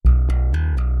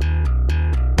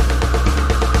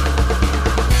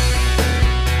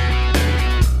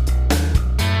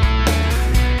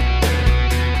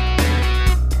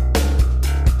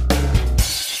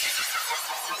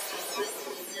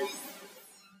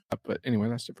But anyway,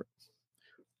 that's different.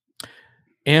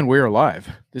 And we're live.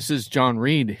 This is John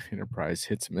Reed, Enterprise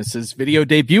Hits and Misses video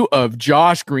debut of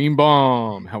Josh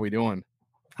Greenbaum. How we doing?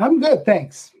 I'm good,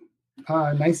 thanks.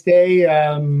 Nice day.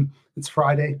 It's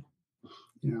Friday.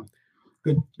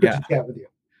 Good to chat with you.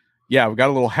 Yeah, we got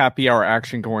a little happy hour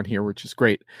action going here, which is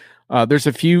great. There's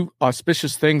a few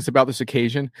auspicious things about this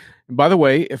occasion. And by the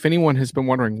way, if anyone has been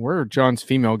wondering where are John's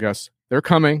female guests, they're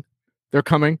coming. They're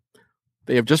coming.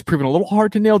 They have just proven a little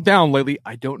hard to nail down lately.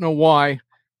 I don't know why,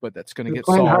 but that's going to get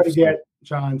solved. Hard to get,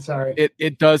 John. Sorry.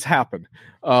 It does happen.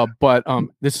 But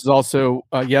this is also,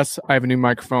 yes, I have a new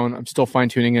microphone. I'm still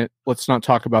fine-tuning it. Let's not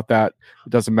talk about that.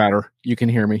 It doesn't matter. You can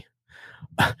hear me.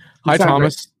 Hi,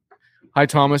 Thomas. Great. Hi,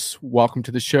 Thomas. Welcome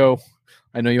to the show.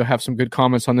 I know you'll have some good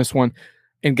comments on this one.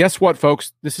 And guess what,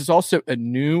 folks? This is also a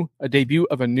debut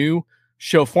of a new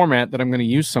show format that I'm going to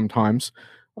use sometimes.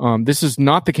 This is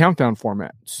not the countdown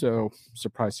format. So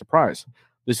surprise, surprise.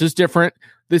 This is different.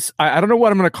 I don't know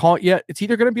what I'm going to call it yet. It's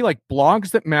either going to be like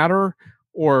blogs that matter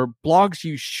or blogs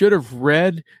you should have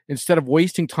read instead of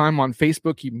wasting time on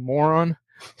Facebook, you moron,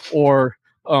 or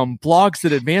blogs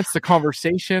that advance the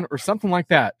conversation or something like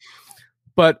that.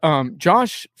 But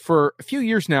Josh, for a few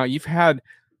years now, you've had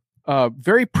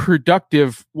very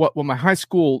productive, what my high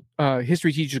school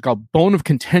history teacher called bone of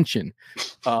contention,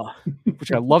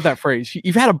 which I love that phrase.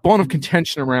 You've had a bone of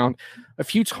contention around a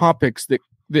few topics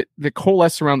that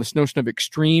coalesce around this notion of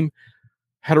extreme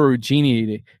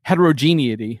heterogeneity,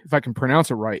 if I can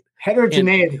pronounce it right.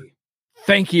 Heterogeneity. And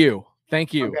thank you.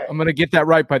 Okay. I'm going to get that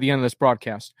right by the end of this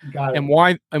broadcast. Got it. And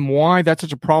why that's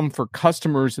such a problem for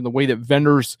customers in the way that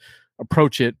vendors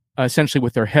approach it, essentially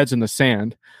with their heads in the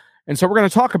sand. And so we're going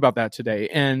to talk about that today.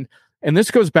 And this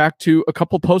goes back to a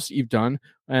couple posts that you've done,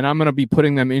 and I'm going to be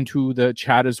putting them into the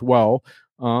chat as well.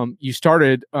 You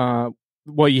started, you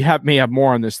may have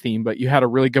more on this theme, but you had a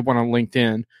really good one on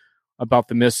LinkedIn about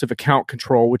the myths of account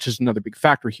control, which is another big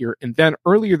factor here. And then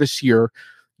earlier this year,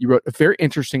 you wrote a very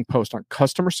interesting post on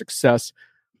customer success,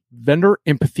 vendor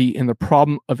empathy, and the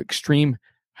problem of extreme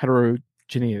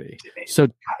heterogeneity. So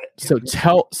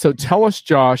tell us,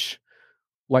 Josh,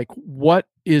 like what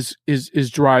is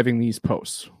driving these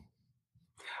posts?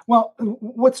 Well,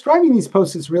 what's driving these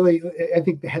posts is really, I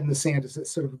think the head in the sand is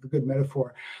sort of a good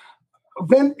metaphor.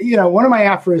 Then, one of my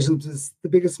aphorisms is the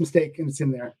biggest mistake, and it's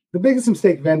in there. The biggest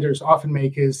mistake vendors often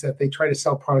make is that they try to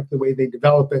sell product the way they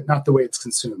develop it, not the way it's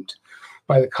consumed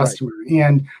by the customer. Right.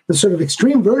 And the sort of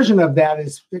extreme version of that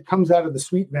is it comes out of the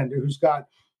suite vendor who's got,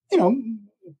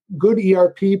 good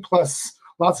ERP plus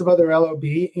lots of other LOB,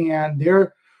 and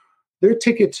their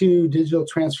ticket to digital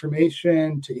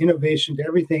transformation, to innovation, to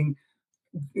everything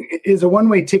is a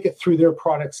one-way ticket through their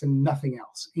products and nothing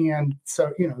else. And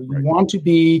so, you want to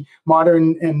be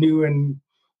modern and new and,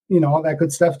 all that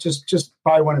good stuff. Just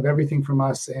buy one of everything from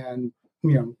us and,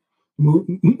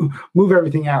 move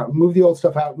everything out, move the old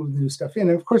stuff out, move the new stuff in.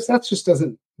 And of course, that just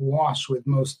doesn't wash with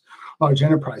most large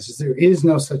enterprises. There is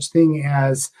no such thing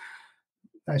as,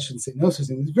 I shouldn't say no such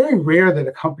thing. It's very rare that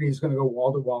a company is going to go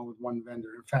wall to wall with one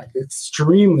vendor. In fact, it's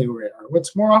extremely rare.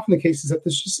 What's more often the case is that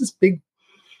there's just this big,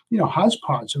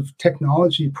 hodgepodge of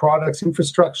technology, products,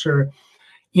 infrastructure,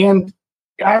 and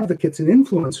advocates and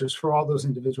influencers for all those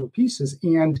individual pieces.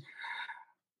 And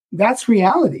that's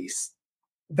realities.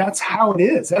 That's how it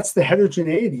is. That's the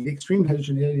heterogeneity, the extreme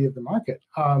heterogeneity of the market.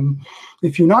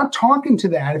 If you're not talking to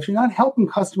that, if you're not helping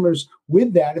customers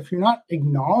with that, if you're not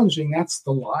acknowledging that's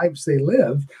the lives they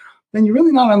live, then you're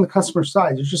really not on the customer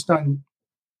side. You're just on,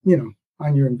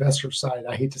 on your investor side.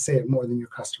 I hate to say it more than your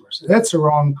customers. That's the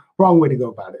wrong way to go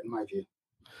about it, in my view.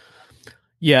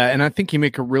 Yeah, and I think you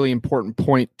make a really important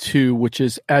point too, which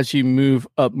is as you move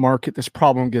up market, this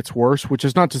problem gets worse. Which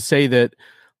is not to say that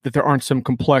there aren't some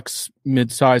complex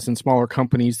mid-sized and smaller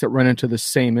companies that run into the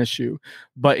same issue.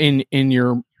 But in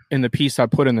the piece I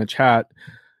put in the chat,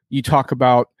 you talk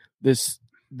about this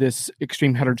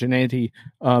extreme heterogeneity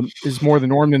is more the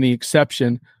norm than the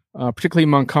exception, particularly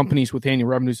among companies with annual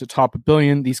revenues that top $1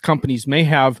 billion. These companies may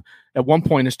have at one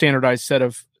point a standardized set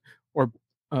of or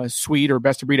suite or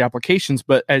best of breed applications,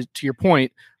 but as to your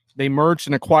point, they merged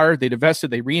and acquired, they divested,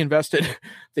 they reinvested,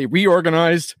 they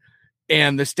reorganized.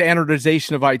 And the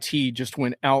standardization of IT just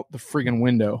went out the friggin'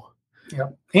 window.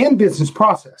 Yeah, and business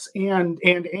process, and.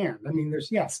 I mean,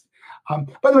 there's yes.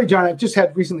 By the way, John, I've just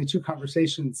had recently two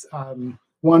conversations.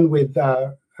 One with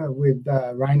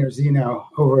Rainer Zeno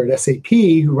over at SAP,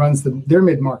 who runs their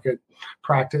mid-market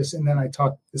practice, and then I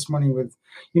talked this morning with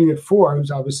Unit 4, who's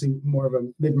obviously more of a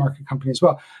mid-market company as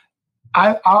well.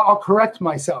 I'll correct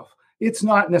myself. It's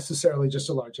not necessarily just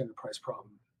a large enterprise problem.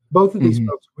 Both of these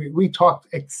folks, we talked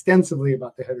extensively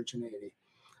about the heterogeneity.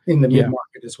 in the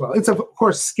mid-market as well. It's of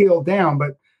course scaled down,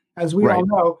 but as we all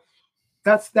know,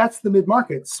 that's the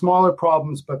mid-market. Smaller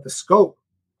problems, but the scope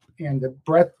and the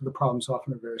breadth of the problems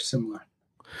often are very similar.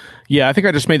 Yeah, I think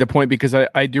I just made the point because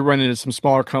I do run into some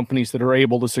smaller companies that are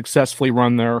able to successfully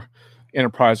run their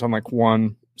enterprise on like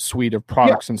one suite of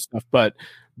products and stuff. But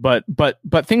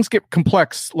things get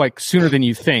complex like sooner than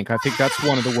you think. I think that's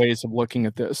one of the ways of looking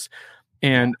at this.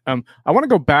 And I want to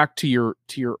go back to your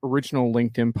original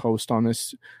LinkedIn post on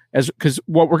this, because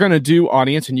what we're going to do,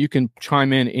 audience, and you can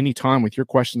chime in anytime with your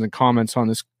questions and comments on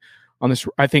this,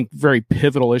 I think, very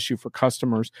pivotal issue for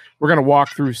customers. We're going to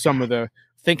walk through some of the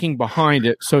thinking behind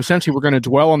it. So essentially, we're going to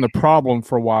dwell on the problem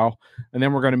for a while, and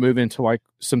then we're going to move into like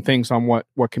some things on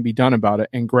what can be done about it.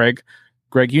 And Greg,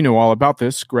 you know all about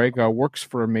this. Greg works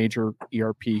for a major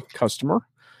ERP customer.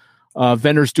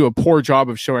 Vendors do a poor job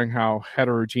of showing how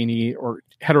heterogeneity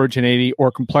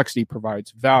or complexity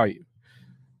provides value.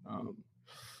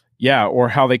 Or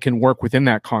how they can work within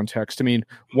that context. I mean,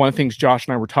 one of the things Josh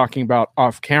and I were talking about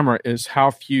off camera is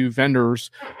how few vendors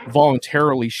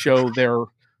voluntarily show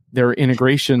their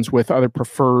integrations with other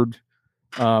preferred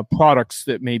products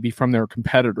that may be from their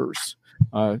competitors.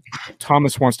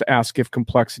 Thomas wants to ask if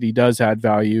complexity does add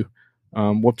value.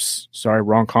 Whoops, sorry,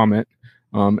 wrong comment.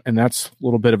 And that's a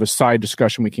little bit of a side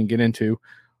discussion we can get into.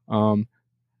 I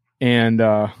mean,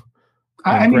 the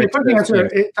quick answer,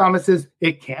 Thomas, is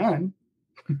it can.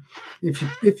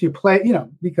 If you play,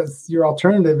 because your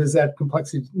alternative is that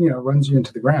complexity, runs you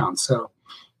into the ground. So,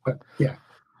 but yeah.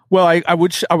 Well, I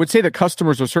would say that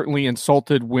customers are certainly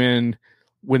insulted when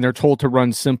they're told to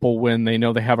run simple when they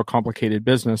know they have a complicated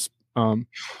business.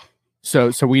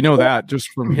 So we know that just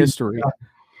from history.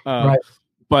 Right.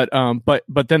 But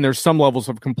then there's some levels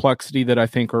of complexity that I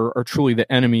think are truly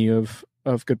the enemy of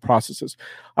good processes.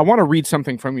 I want to read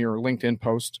something from your LinkedIn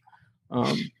post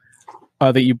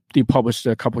that you published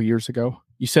a couple years ago.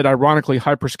 You said, ironically,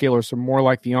 hyperscalers are more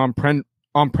like the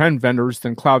on-prem vendors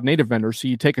than cloud-native vendors. So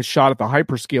you take a shot at the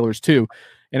hyperscalers too.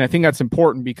 And I think that's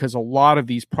important because a lot of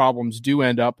these problems do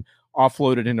end up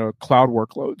offloaded into cloud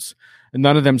workloads. And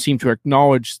none of them seem to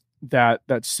acknowledge that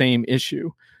same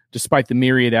issue, despite the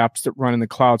myriad apps that run in the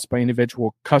clouds by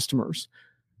individual customers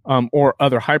or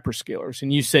other hyperscalers.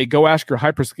 And you say, go ask your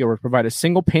hyperscaler to provide a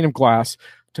single pane of glass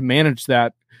to manage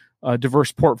that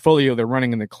diverse portfolio they're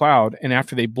running in the cloud. And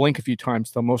after they blink a few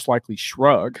times, they'll most likely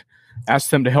shrug.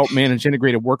 Ask them to help manage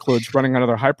integrated workloads running on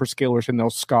other hyperscalers, and they'll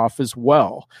scoff as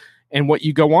well. And what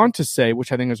you go on to say,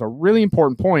 which I think is a really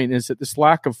important point, is that this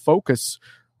lack of focus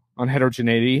on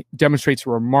heterogeneity demonstrates a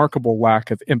remarkable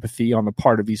lack of empathy on the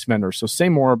part of these vendors. So say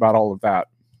more about all of that.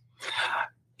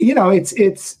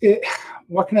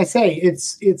 What can I say?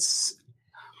 It's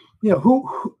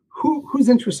whose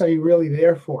interests are you really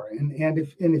there for? And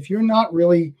if you're not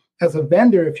really, as a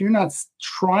vendor, if you're not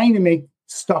trying to make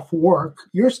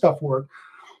your stuff work,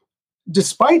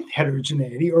 despite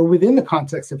heterogeneity or within the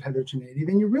context of heterogeneity,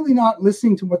 then you're really not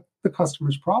listening to what the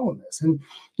customer's problem is. And,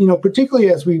 particularly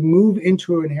as we move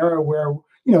into an era where,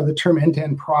 the term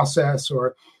end-to-end process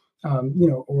or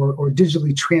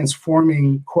digitally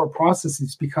transforming core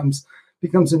processes becomes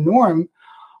a norm.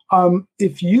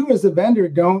 If you as a vendor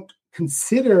don't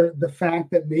consider the fact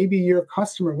that maybe your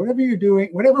customer, whatever you're doing,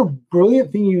 whatever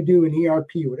brilliant thing you do in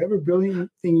ERP, whatever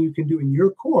brilliant thing you can do in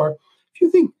your core, if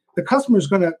you think the customer is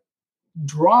going to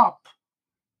drop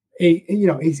an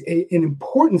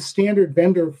important standard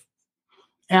vendor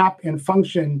app and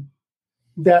function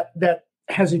that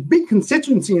has a big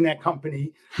constituency in that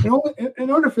company, in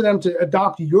order for them to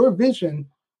adopt your vision,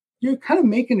 you're kind of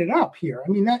making it up here. I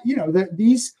mean,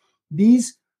 these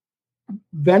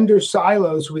vendor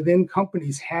silos within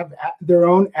companies have their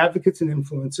own advocates and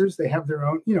influencers. They have their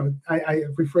own, I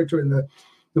refer to it in the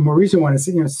more recent one,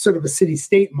 it's sort of a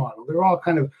city-state model. They're all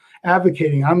kind of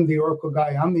advocating. I'm the Oracle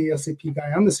guy. I'm the SAP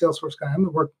guy. I'm the Salesforce guy. I'm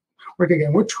the Workday guy.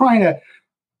 We're trying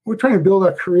to build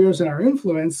our careers and our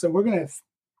influence. So we're going to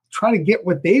try to get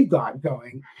what they've got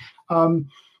going. The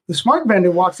smart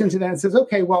vendor walks into that and says,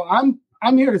 okay, well,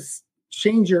 I'm here to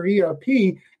change your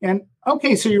ERP. And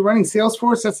okay, so you're running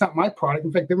Salesforce. That's not my product.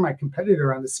 In fact, they're my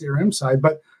competitor on the CRM side,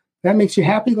 but that makes you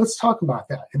happy. Let's talk about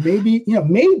that. And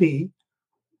maybe,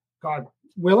 God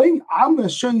willing, I'm going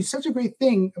to show you such a great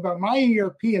thing about my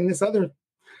ERP and this other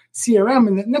CRM.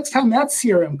 And the next time that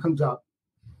CRM comes up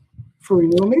for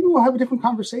renewal, maybe we'll have a different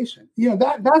conversation.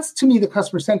 That's to me the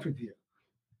customer-centric view.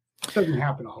 It doesn't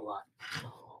happen a whole lot.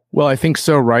 Well, I think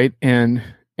so, right? And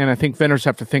I think vendors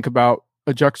have to think about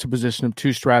a juxtaposition of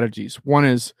two strategies. One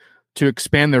is to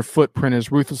expand their footprint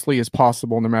as ruthlessly as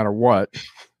possible, no matter what,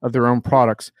 of their own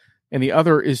products. And the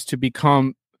other is to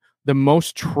become the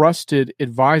most trusted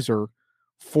advisor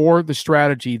for the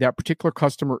strategy that particular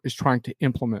customer is trying to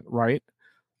implement, right?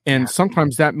 And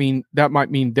sometimes that might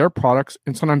mean their products,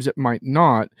 and sometimes it might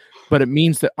not, but it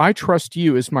means that I trust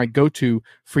you as my go-to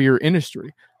for your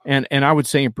industry. And I would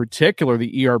say in particular,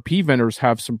 the ERP vendors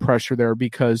have some pressure there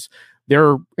because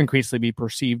they're increasingly be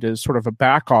perceived as sort of a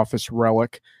back office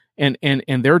relic. And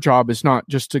their job is not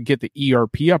just to get the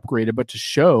ERP upgraded, but to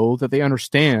show that they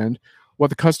understand what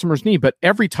the customers need. But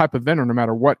every type of vendor, no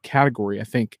matter what category, I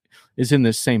think, is in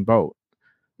this same boat.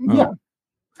 Yeah.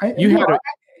 Go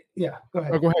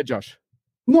ahead. Oh, go ahead, Josh.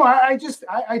 No, I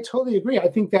totally agree. I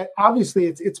think that obviously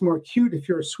it's more acute if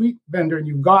you're a suite vendor and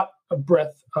you've got a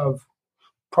breadth of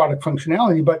product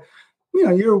functionality. But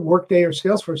you're Workday or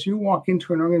Salesforce, you walk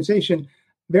into an organization,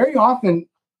 very often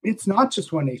it's not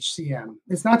just one HCM,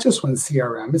 it's not just one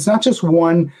CRM, it's not just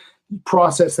one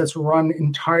process that's run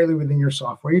entirely within your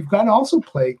software. You've got to also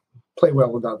play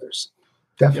well with others.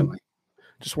 Definitely. Yep.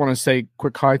 Just want to say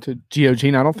quick hi to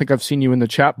Geogene. I don't think I've seen you in the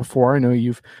chat before. I know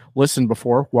you've listened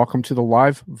before. Welcome to the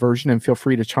live version, and feel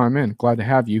free to chime in. Glad to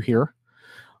have you here.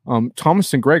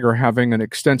 Thomas and Greg are having an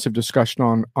extensive discussion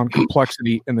on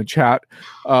complexity in the chat,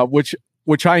 which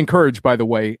I encourage, by the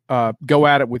way. Go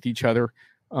at it with each other.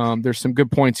 There's some good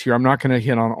points here. I'm not going to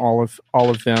hit on all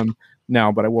of them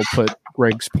now, but I will put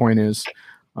Greg's point is.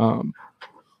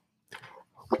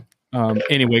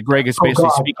 Anyway, Greg is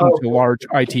basically speaking to large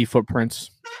IT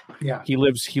footprints. Yeah, he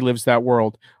lives that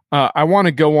world. I want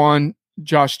to go on,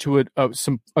 Josh, to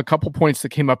a couple points that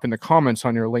came up in the comments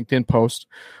on your LinkedIn post.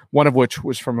 One of which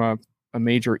was from a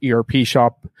major ERP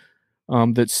shop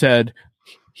that said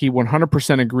he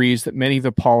 100% agrees that many of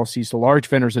the policies the large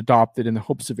vendors adopted in the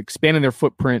hopes of expanding their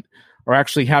footprint are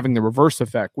actually having the reverse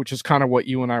effect, which is kind of what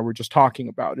you and I were just talking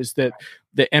about. Is that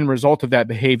the end result of that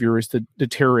behavior is the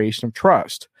deterioration of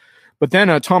trust. But then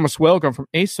Thomas Wellgren from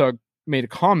ASUG made a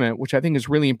comment, which I think is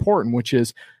really important, which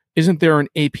is, isn't there an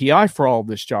API for all of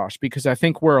this, Josh? Because I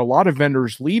think where a lot of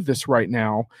vendors leave this right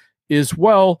now is,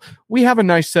 well, we have a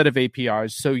nice set of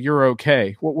APIs, so you're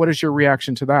okay. What is your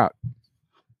reaction to that?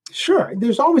 Sure.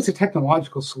 There's always a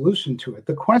technological solution to it.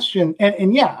 The question,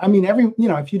 and yeah, I mean,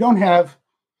 if you don't have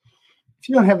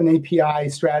an API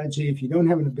strategy, if you don't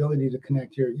have an ability to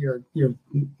connect, you're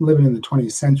living in the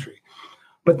 20th century.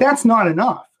 But that's not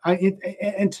enough.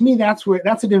 And to me, that's the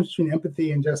difference between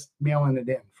empathy and just mailing it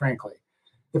in, frankly.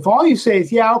 If all you say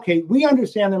is, yeah, okay, we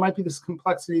understand there might be this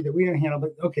complexity that we didn't handle,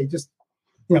 but okay, just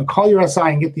call your SI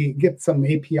and get some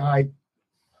API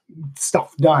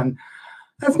stuff done.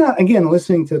 That's not, again,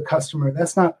 listening to the customer.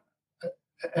 That's not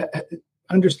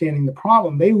understanding the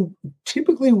problem. They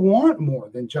typically want more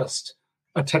than just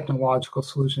a technological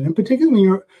solution. And particularly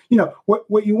when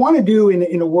what you want to do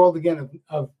in a world, again,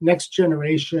 of next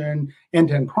generation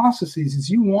end-to-end processes is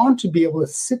you want to be able to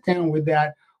sit down with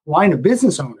that line of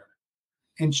business owner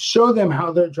and show them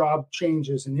how their job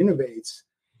changes and innovates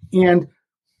and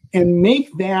make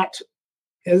that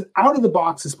as out of the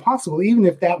box as possible, even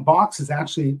if that box is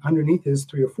actually underneath is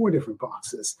 3 or 4 different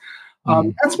boxes.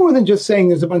 That's more than just saying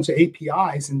there's a bunch of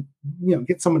APIs and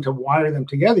get someone to wire them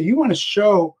together. You want to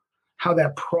show how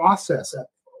that process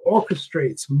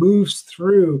orchestrates, moves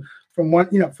through from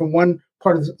one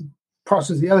part of the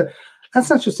process to the other. That's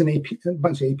not just a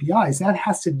bunch of APIs. That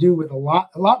has to do with a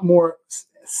lot more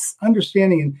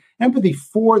understanding and empathy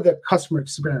for the customer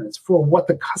experience, for what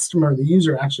the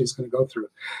user actually is going to go through.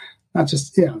 Not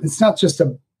just, it's not just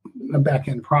a back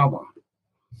end problem.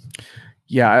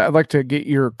 Yeah, I'd like to get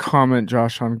your comment,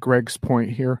 Josh, on Greg's point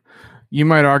here. You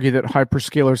might argue that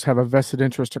hyperscalers have a vested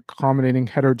interest accommodating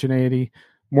heterogeneity,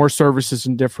 more services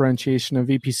and differentiation of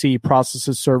VPC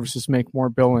processes, services make more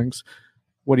billings.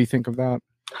 What do you think of that?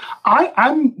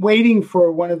 I'm waiting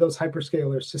for one of those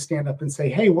hyperscalers to stand up and say,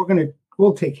 hey,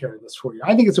 we'll take care of this for you.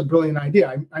 I think it's a brilliant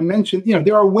idea. I mentioned,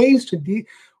 there are ways to the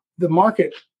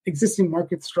existing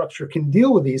market structure can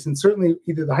deal with these, and certainly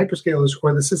either the hyperscalers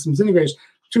or the systems integrators,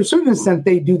 to a certain extent,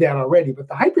 they do that already. But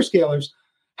the hyperscalers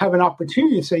have an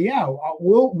opportunity to say, yeah,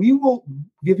 we will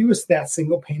give you that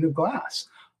single pane of glass.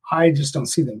 I just don't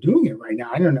see them doing it right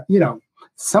now. I don't know,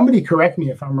 somebody correct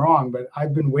me if I'm wrong, but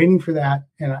I've been waiting for that.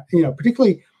 And,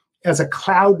 particularly as a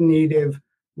cloud native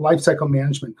lifecycle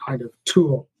management kind of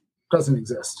tool doesn't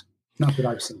exist. Not that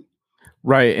I've seen.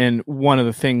 Right. And one of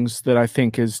the things that I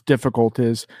think is difficult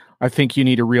is I think you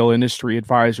need a real industry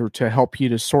advisor to help you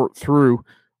to sort through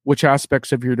which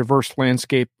aspects of your diverse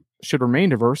landscape should remain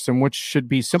diverse and which should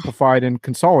be simplified and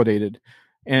consolidated.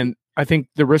 And I think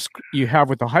the risk you have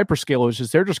with the hyperscalers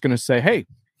is they're just going to say, hey,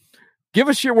 give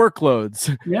us your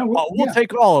workloads. Yeah, we'll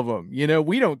take all of them.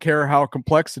 We don't care how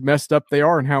complex and messed up they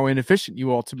are and how inefficient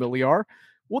you ultimately are.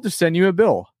 We'll just send you a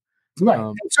bill.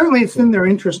 Right. Certainly it's in their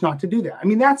interest not to do that. I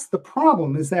mean, that's the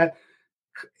problem, is that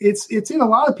it's in a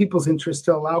lot of people's interest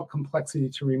to allow complexity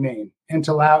to remain, and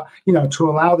to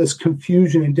allow this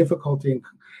confusion and difficulty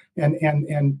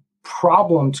and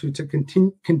problem to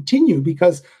continue,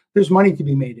 because there's money to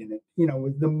be made in it.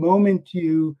 The moment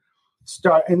you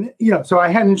start, and so I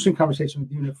had an interesting conversation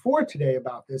with Unit 4 today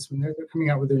about this, when they're coming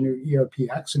out with their new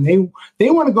ERPX, and they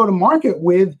want to go to market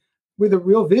with a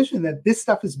real vision that this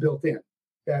stuff is built in,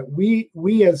 that we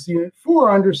as Unit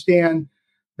 4 understand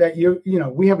that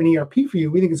we have an ERP for you.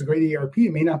 We think it's a great ERP.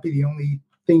 It may not be the only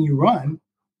thing you run.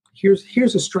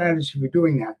 Here's a strategy for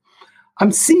doing that.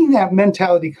 I'm seeing that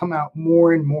mentality come out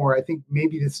more and more. I think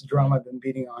maybe this drum I've been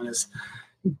beating on is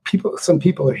some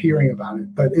people are hearing about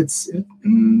it, but it's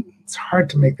hard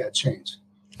to make that change.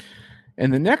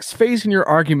 And the next phase in your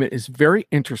argument is very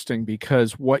interesting,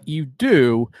 because what you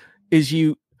do is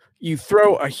you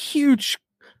throw a huge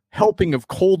helping of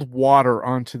cold water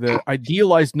onto the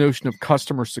idealized notion of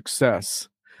customer success.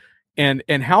 And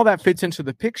how that fits into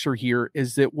the picture here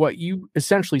is that what you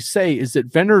essentially say is that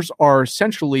vendors are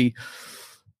essentially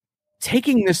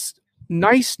taking this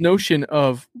nice notion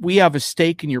of, we have a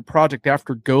stake in your project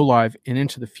after go live and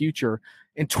into the future,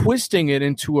 and twisting it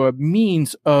into a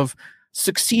means of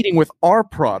succeeding with our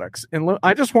products. And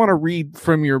I just want to read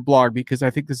from your blog, because I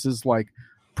think this is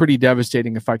pretty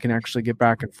devastating, if I can actually get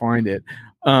back and find it.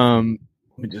 Let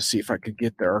me just see if I could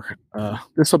get there.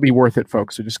 This will be worth it,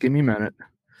 folks, so just give me a minute.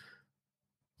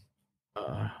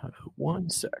 One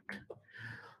sec.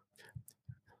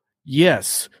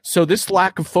 Yes. So this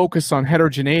lack of focus on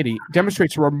heterogeneity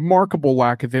demonstrates a remarkable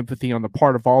lack of empathy on the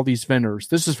part of all these vendors.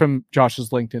 This is from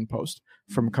Josh's LinkedIn post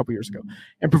from a couple years ago,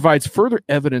 and provides further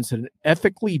evidence that an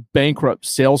ethically bankrupt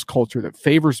sales culture that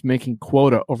favors making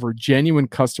quota over genuine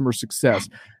customer success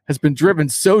has been driven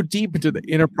so deep into the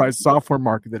enterprise software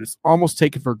market that it's almost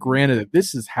taken for granted that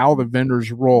this is how the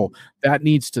vendors roll. That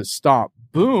needs to stop.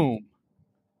 Boom.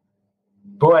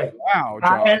 Boy. Wow.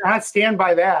 And I stand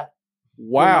by that.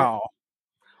 Wow.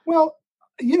 Well,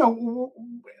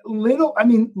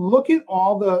 look at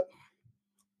all the,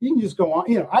 you can just go on,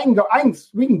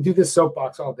 we can do this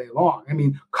soapbox all day long. I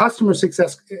mean, customer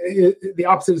success, the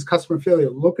opposite is customer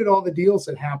failure. Look at all the deals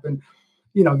that happen,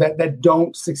 that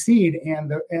don't succeed.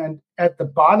 And at the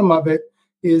bottom of it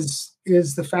is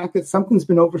the fact that something's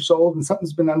been oversold and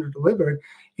something's been underdelivered.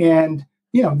 And,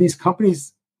 these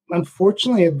companies,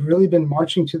 unfortunately, have really been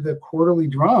marching to the quarterly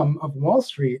drum of Wall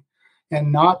Street, and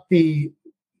not definitely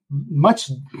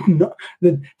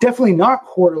not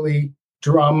quarterly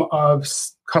drum of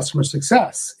customer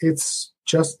success. It's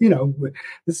just,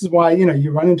 this is why,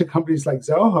 you run into companies like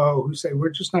Zoho who say, we're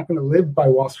just not going to live by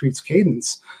Wall Street's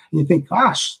cadence. And you think,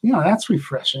 gosh, that's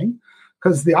refreshing,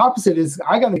 because the opposite is,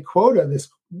 I got a quota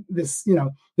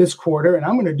this quarter, and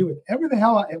I'm going to do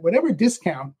whatever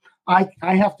discount I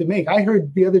have to make. I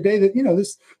heard the other day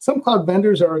that, some cloud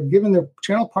vendors are giving their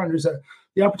channel partners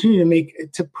the opportunity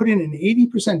to put in an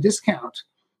 80% discount,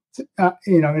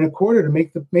 in a quarter to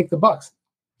make the bucks.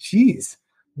 Jeez,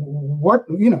 what,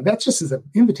 that just is an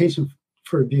invitation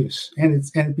for abuse, and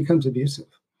it becomes abusive.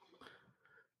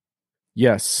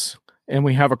 Yes, and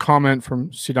we have a comment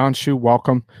from Sudhanshu.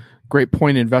 Welcome. Great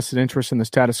point. Invested interest in the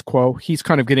status quo. He's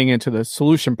kind of getting into the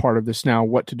solution part of this now.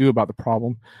 What to do about the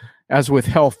problem? As with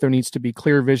health, there needs to be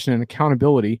clear vision and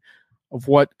accountability of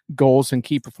what goals and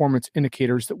key performance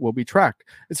indicators that will be tracked.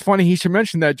 It's funny he should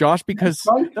mention that, Josh, because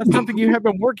that's something you have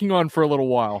been working on for a little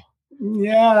while.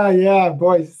 Yeah.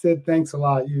 Boy, Sid, thanks a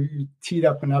lot. You teed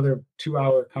up another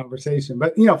 2-hour conversation.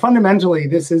 But, fundamentally,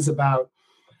 this is about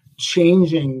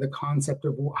changing the concept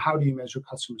of how do you measure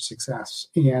customer success,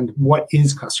 and what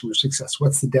is customer success?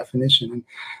 What's the definition? And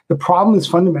the problem is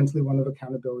fundamentally one of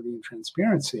accountability and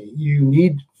transparency. You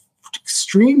need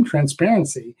extreme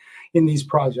transparency in these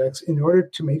projects in order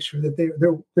to make sure that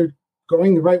they're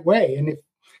going the right way. And if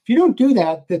you don't do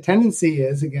that, the tendency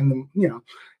is, again,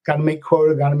 got to make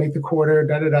quota, got to make the quarter,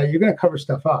 you're going to cover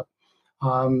stuff up.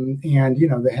 And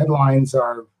the headlines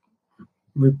are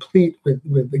replete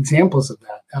with examples of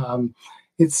that.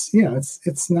 It's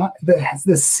not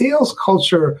the sales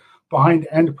culture behind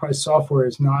enterprise software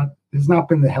has not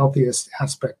been the healthiest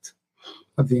aspect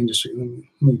of the industry. Let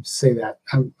me say that.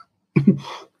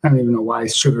 I don't even know why I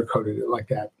sugarcoated it like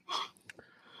that.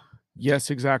 Yes,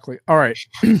 exactly. All right.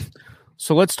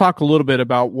 So let's talk a little bit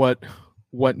about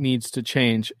what needs to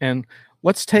change. And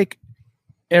let's take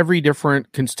every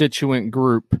different constituent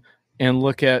group and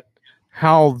look at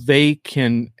how they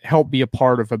can help be a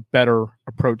part of a better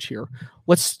approach here.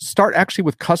 Let's start actually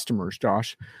with customers,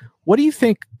 Josh. What do you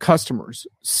think customers,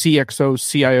 CXOs,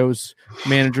 CIOs,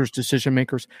 managers, decision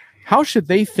makers, how should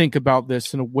they think about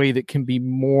this in a way that can be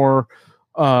more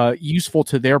useful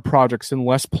to their projects and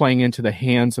less playing into the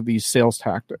hands of these sales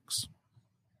tactics?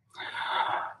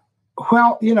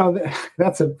 Well,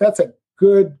 that's a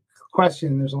good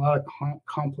question. There's a lot of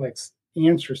complex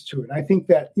answers to it. I think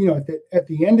that, at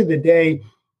the end of the day,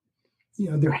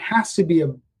 there has to be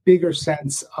a bigger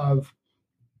sense of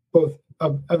both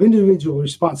of individual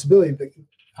responsibility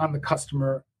on the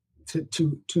customer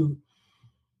to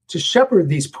shepherd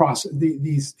these process,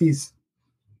 these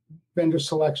vendor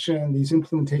selection, these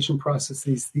implementation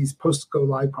processes, these post go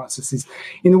live processes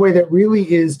in a way that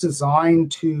really is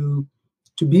designed to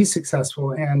be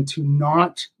successful and to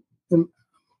not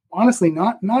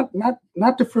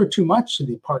defer too much to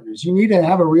the partners. You need to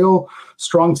have a real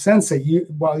strong sense that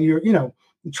while you're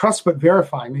trust but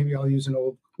verify. Maybe I'll use an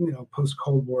old post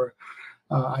Cold War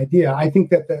idea. I think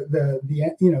that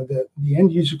the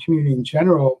end user community in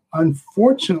general,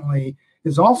 unfortunately,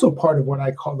 is also part of what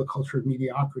I call the culture of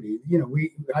mediocrity.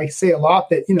 I say a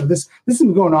lot that this has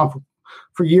been going on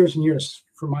for years and years,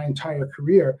 for my entire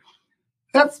career.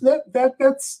 That's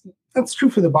true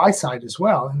for the buy side as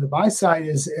well, and the buy side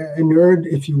is inured,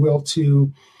 if you will,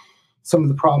 to some of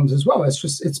the problems as well.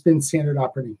 It's been standard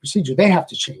operating procedure. They have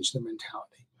to change their mentality.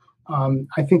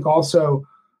 I think also,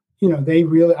 I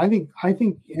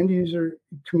think end user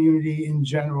community in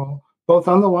general, both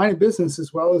on the line of business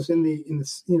as well as in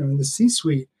the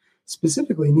C-suite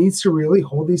specifically, needs to really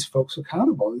hold these folks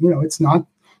accountable. It's not.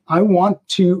 I want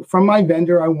to, from my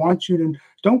vendor, I want you to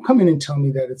don't come in and tell me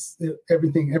that it's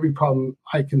every problem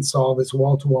I can solve is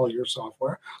wall to wall your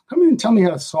software. Come in and tell me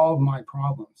how to solve my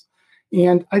problems.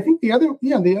 And I think the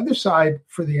other side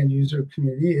for the end user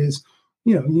community is,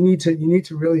 you need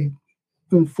to really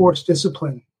enforce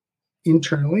discipline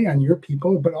internally on your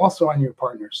people, but also on your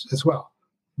partners as well,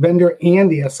 vendor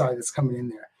and the SI that's coming in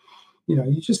there.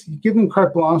 You give them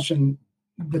carte blanche, and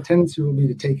the tendency will be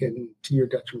to take it to your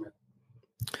detriment.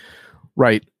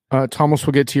 Right. Thomas,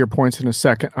 we'll get to your points in a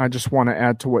second. I just want to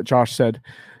add to what Josh said.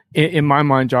 In my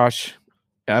mind, Josh,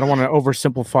 I don't want to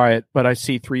oversimplify it, but I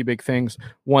see three big things.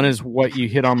 One is what you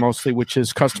hit on mostly, which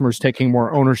is customers taking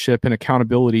more ownership and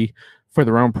accountability for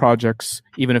their own projects,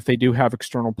 even if they do have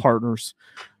external partners.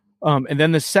 And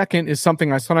then the second is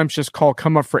something I sometimes just call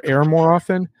come up for air more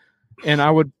often. And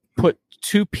I would put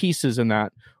two pieces in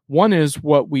that. One is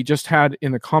what we just had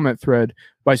in the comment thread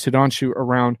by Sudhanshu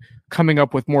around coming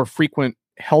up with more frequent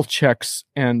health checks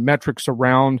and metrics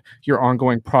around your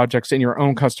ongoing projects and your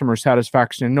own customer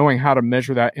satisfaction, and knowing how to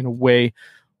measure that in a way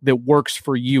that works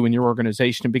for you and your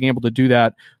organization, and being able to do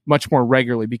that much more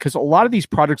regularly. Because a lot of these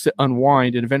projects that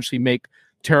unwind and eventually make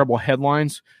terrible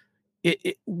headlines,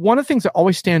 one of the things that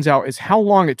always stands out is how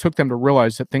long it took them to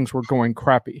realize that things were going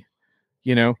crappy,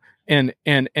 and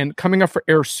coming up for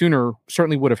air sooner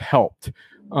certainly would have helped.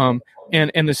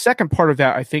 And the second part of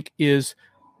that, I think, is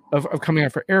of coming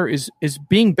out for air is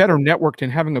being better networked and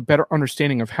having a better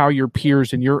understanding of how your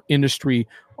peers in your industry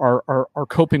are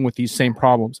coping with these same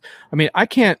problems. I mean,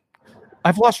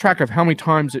 I've lost track of how many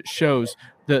times it shows.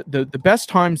 The best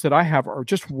times that I have are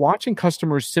just watching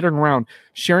customers sitting around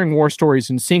sharing war stories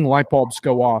and seeing light bulbs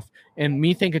go off, and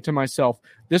me thinking to myself,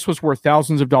 this was worth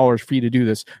thousands of dollars for you to do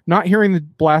this. Not hearing the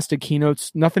blasted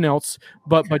keynotes, nothing else,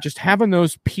 but just having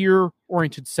those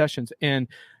peer-oriented sessions.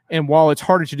 And while it's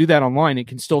harder to do that online, it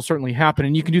can still certainly happen.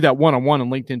 And you can do that one-on-one on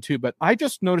LinkedIn too. But I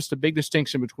just noticed a big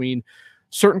distinction between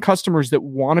certain customers that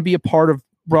want to be a part of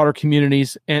broader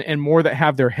communities and more that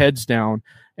have their heads down.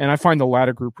 And I find the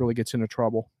latter group really gets into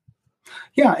trouble.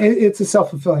 Yeah, it's a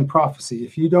self-fulfilling prophecy.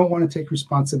 If you don't want to take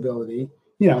responsibility,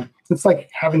 it's like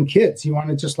having kids. You want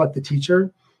to just let the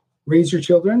teacher raise your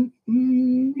children.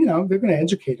 They're going to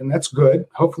educate them. That's good.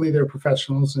 Hopefully they're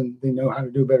professionals and they know how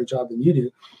to do a better job than you do.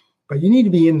 But you need to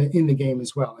be in the game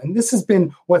as well. And this has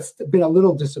been what's been a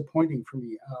little disappointing for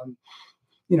me.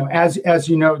 As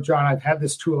you know, John, I've had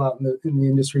this tool out in the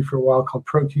industry for a while called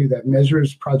ProQ that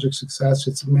measures project success.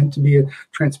 It's meant to be a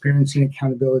transparency and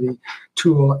accountability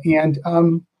tool. And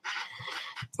a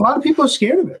lot of people are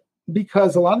scared of it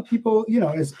because a lot of people,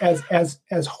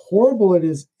 as horrible it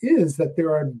is that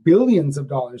there are billions of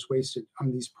dollars wasted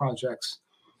on these projects.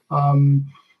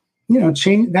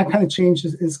 Change, that kind of change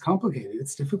is complicated.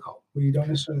 It's difficult. We don't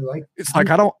necessarily like. It's like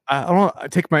I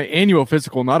take my annual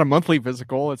physical, not a monthly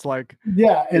physical. It's like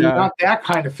not that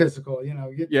kind of physical.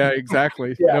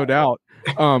 Exactly. Yeah. No doubt.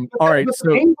 All right. But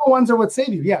the painful ones are what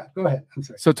save you. Yeah, go ahead. I'm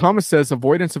sorry. So Thomas says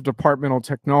avoidance of departmental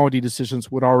technology decisions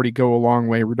would already go a long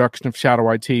way. Reduction of shadow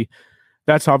IT.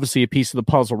 That's obviously a piece of the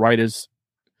puzzle, right? Is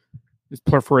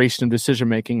proliferation of decision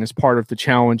making is part of the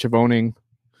challenge of owning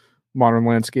modern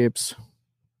landscapes.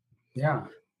 Yeah.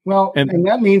 Well, and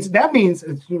that means,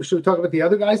 should we talk about the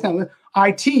other guys now?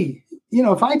 IT, if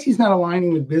IT is not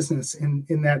aligning with business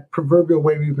in that proverbial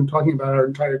way we've been talking about our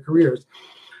entire careers,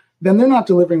 then they're not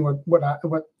delivering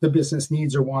what the business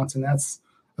needs or wants. And that's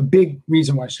a big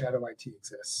reason why shadow IT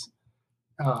exists.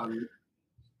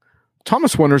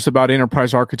 Thomas wonders about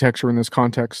enterprise architecture in this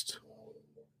context.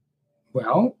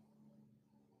 Well,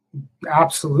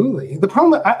 absolutely. The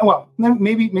problem,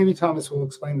 maybe Thomas will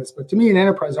explain this, but to me, an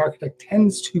enterprise architect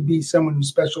tends to be someone who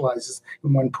specializes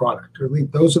in one product, or at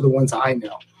least those are the ones I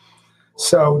know.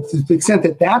 So to the extent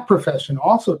that profession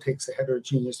also takes a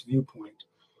heterogeneous viewpoint,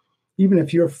 even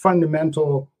if you're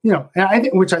fundamental,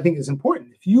 which I think is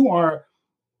important. If you are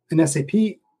an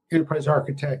SAP enterprise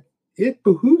architect, it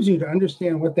behooves you to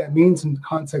understand what that means in the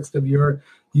context of your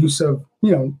use of,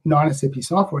 non-SAP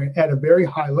software at a very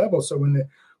high level. So when the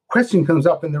question comes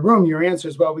up in the room, your answer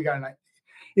is, well,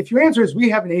 if your answer is we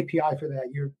have an API for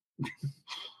that, you're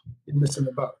missing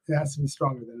the boat. It has to be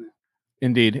stronger than that.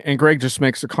 Indeed. And Greg just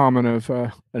makes a comment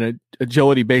of an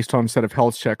agility based on a set of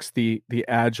health checks, the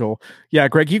agile. Yeah,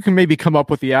 Greg, you can maybe come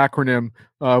up with the acronym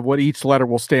of what each letter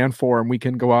will stand for, and we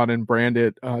can go out and brand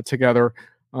it together.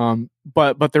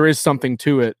 But there is something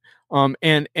to it.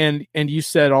 And you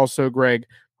said also, Greg,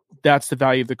 that's the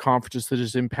value of the conferences that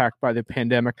is impacted by the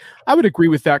pandemic. I would agree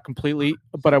with that completely,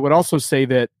 but I would also say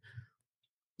that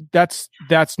that's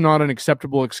not an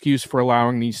acceptable excuse for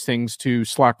allowing these things to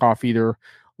slack off either.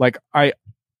 Like I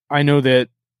know that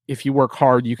if you work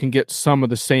hard, you can get some of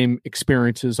the same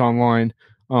experiences online,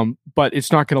 but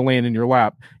it's not going to land in your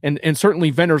lap. And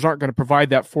certainly vendors aren't going to provide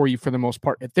that for you for the most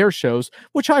part at their shows,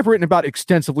 which I've written about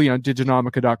extensively on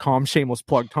diginomica.com. Shameless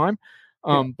plug time.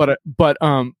 But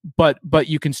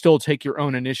you can still take your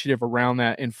own initiative around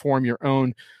that and form your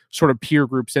own sort of peer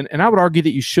groups. And I would argue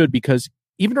that you should, because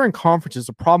even during conferences,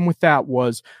 the problem with that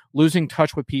was losing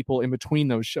touch with people in between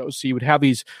those shows. So you would have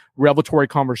these revelatory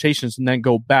conversations and then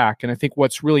go back. And I think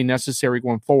what's really necessary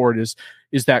going forward is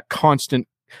that constant,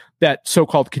 that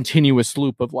so-called continuous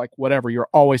loop of like whatever, you're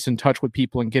always in touch with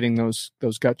people and getting those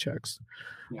gut checks.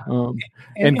 Yeah.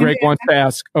 And Greg wants to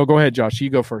ask, go ahead, Josh,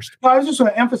 you go first. No, I was just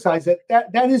going to emphasize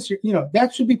that is your,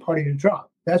 that should be part of your job.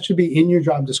 That should be in your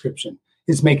job description,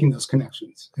 is making those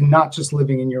connections and not just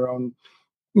living in your own,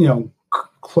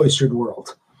 cloistered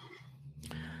world.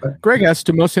 But Greg asks,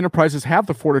 do most enterprises have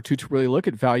the fortitude to really look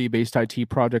at value-based IT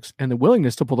projects and the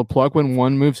willingness to pull the plug when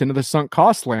one moves into the sunk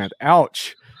cost land?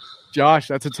 Ouch. Josh,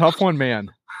 that's a tough one,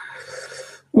 man.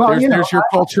 Well, there's your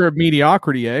culture of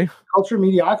mediocrity, eh? Culture of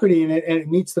mediocrity, and it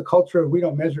meets the culture of we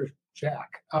don't measure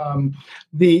jack.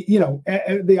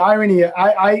 The irony,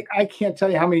 I can't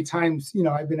tell you how many times,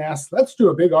 I've been asked, let's do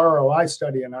a big ROI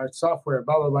study on our software,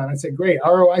 blah, blah, blah. And I said, great,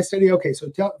 ROI study. Okay,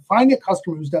 so find a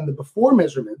customer who's done the before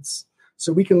measurements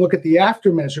so we can look at the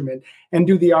after measurement and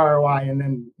do the ROI and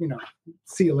then,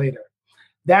 see you later.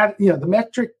 That, the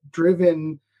metric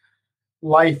driven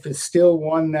life is still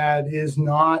one that is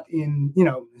not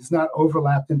is not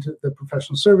overlapped into the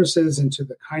professional services, into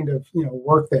the kind of,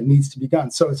 work that needs to be done.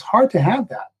 So it's hard to have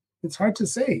that. It's hard to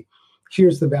say,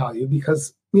 here's the value,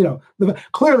 because,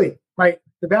 clearly, right,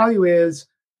 the value is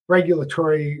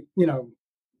regulatory,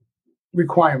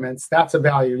 requirements. That's a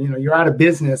value. You're out of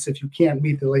business if you can't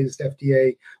meet the latest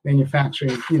FDA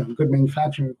manufacturing, good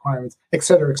manufacturing requirements, et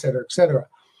cetera, et cetera, et cetera.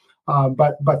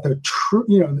 But the true,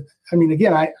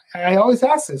 again, I always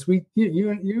ask this. You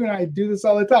and I do this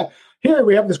all the time. Here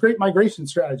we have this great migration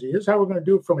strategy. Here's how we're going to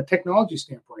do it from a technology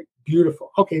standpoint.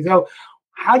 Beautiful. Okay, so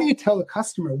how do you tell the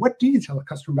customer? What do you tell the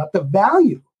customer about the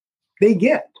value they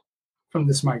get from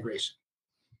this migration?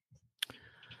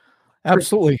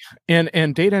 Absolutely.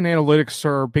 And data and analytics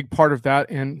are a big part of that.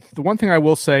 And the one thing I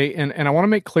will say, and I want to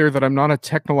make clear that I'm not a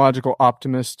technological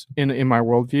optimist in my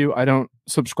worldview. I don't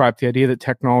subscribe to the idea that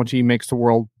technology makes the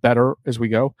world better as we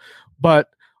go. But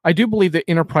I do believe that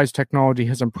enterprise technology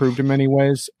has improved in many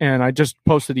ways. And I just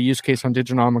posted a use case on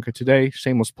Diginomica today,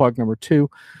 shameless plug number 2.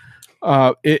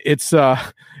 It's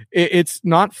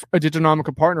not a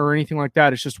Diginomica partner or anything like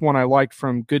that. It's just one I liked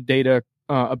from good data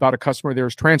about a customer.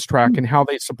 There's TransTrack and how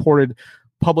they supported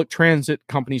public transit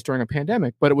companies during a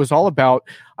pandemic. But it was all about,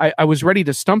 I was ready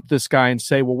to stump this guy and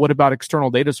say, well, what about external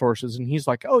data sources? And he's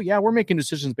like, oh yeah, we're making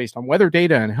decisions based on weather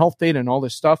data and health data and all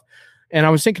this stuff. And I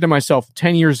was thinking to myself,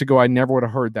 10 years ago, I never would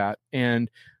have heard that. And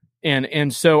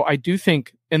so I do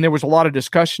think, and there was a lot of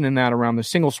discussion in that around the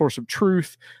single source of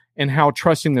truth and how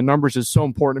trusting the numbers is so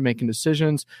important in making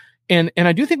decisions. And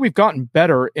I do think we've gotten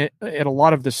better at a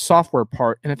lot of the software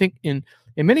part. And I think in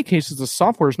many cases, the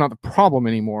software is not the problem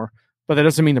anymore, but that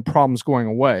doesn't mean the problem's going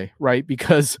away, right?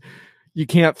 Because you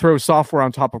can't throw software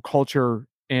on top of culture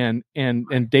and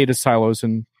data silos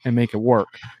and make it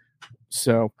work.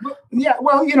 So yeah,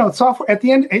 well, software at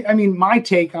the end, I mean, my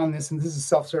take on this, and this is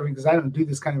self-serving because I don't do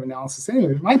this kind of analysis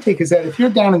anyway. My take is that if you're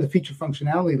down in the feature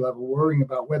functionality level, worrying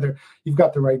about whether you've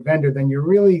got the right vendor, then you're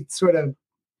really sort of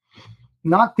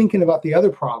not thinking about the other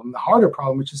problem, the harder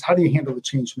problem, which is how do you handle the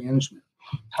change management?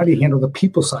 How do you handle the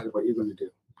people side of what you're going to do?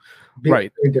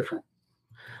 Right. Very different.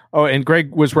 Oh, and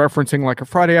Greg was referencing like a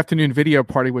Friday afternoon video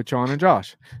party with John and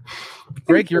Josh.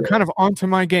 Greg, you're kind of onto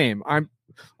my game.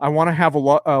 I want to have a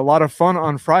lot of fun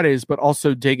on Fridays, but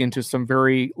also dig into some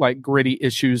very like gritty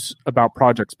issues about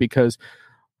projects, because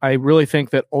I really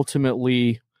think that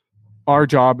ultimately our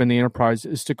job in the enterprise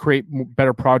is to create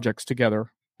better projects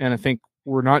together. And I think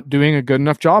we're not doing a good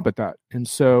enough job at that. And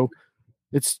so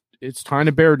it's time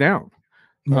to bear down.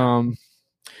 Yeah.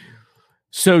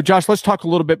 So Josh, let's talk a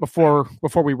little bit before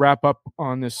we wrap up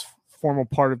on this formal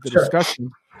part of the discussion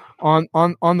on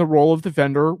the role of the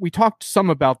vendor. We talked some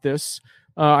about this.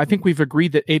 I think we've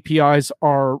agreed that APIs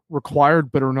are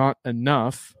required but are not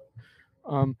enough.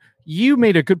 You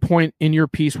made a good point in your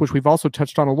piece, which we've also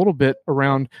touched on a little bit,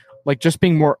 around like just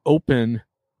being more open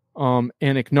and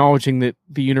acknowledging that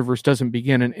the universe doesn't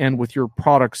begin and end with your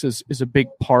products is a big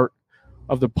part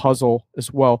of the puzzle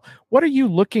as well. What are you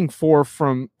looking for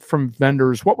from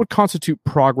vendors? What would constitute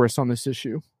progress on this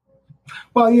issue?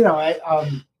 Well,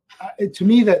 to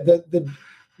me,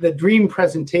 the dream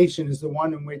presentation is the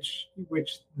one in which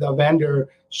the vendor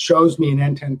shows me an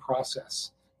end-to-end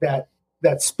process that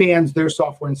spans their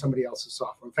software and somebody else's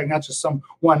software. In fact, not just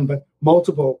one, but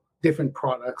multiple different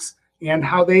products, and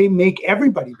how they make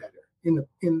everybody better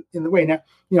in the way.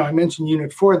 Now, I mentioned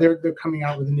Unit 4. They're coming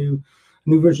out with a new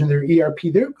version of their ERP.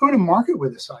 They're going to market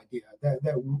with this idea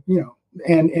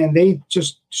and they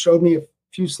just showed me a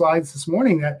few slides this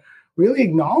morning that really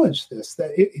acknowledge this,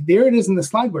 that there it is in the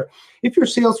slideware. If you're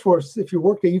Salesforce, if you're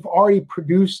Workday, you've already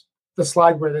produced the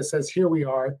slideware that says, here we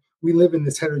are, we live in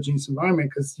this heterogeneous environment,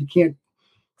 because you can't,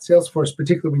 Salesforce,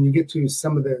 particularly when you get to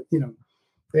some of the,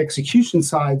 the execution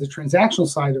side, the transactional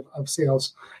side of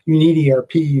sales, you need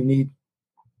ERP, you need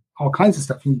all kinds of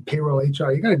stuff. You need payroll,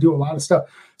 HR, you got to do a lot of stuff.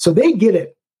 So they get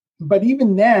it. But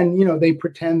even then, they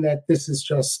pretend that they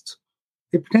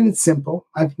pretend it's simple.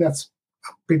 I think that's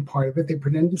a big part of it. They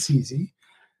pretend it's easy.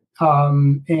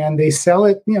 And they sell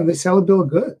it, they sell a bill of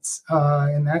goods.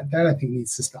 And that I think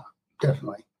needs to stop,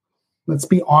 definitely. Let's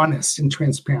be honest and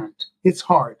transparent. It's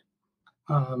hard.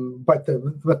 But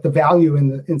the value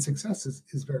in success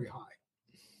is very high.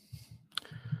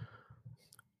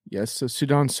 Yes. So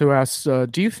Sudan asks,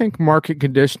 do you think market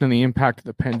condition and the impact of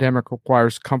the pandemic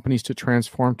requires companies to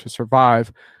transform to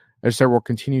survive, as there will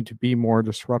continue to be more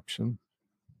disruption?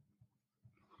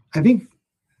 I think,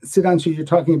 Sudhanshu, you're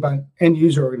talking about end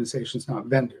user organizations, not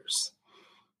vendors.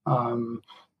 And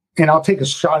I'll take a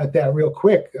shot at that real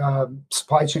quick.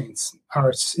 Supply chains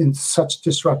are in such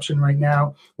disruption right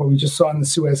now. What we just saw in the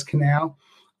Suez Canal,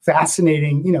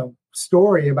 fascinating,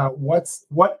 story about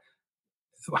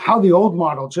how the old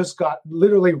model just got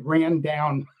literally ran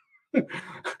down,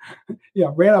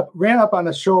 ran up on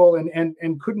a shoal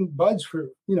and couldn't budge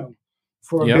for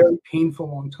a very painful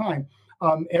long time.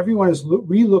 Everyone is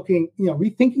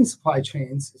rethinking supply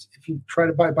chains. If you try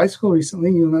to buy a bicycle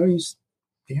recently, you'll know it's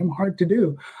damn hard to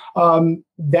do.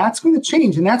 That's going to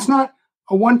change, and that's not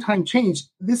a one-time change.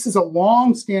 This is a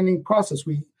long-standing process.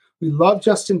 We love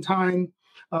just-in-time.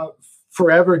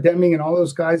 Forever, Deming and all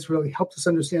those guys really helped us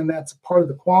understand that's a part of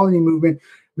the quality movement.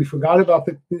 We forgot about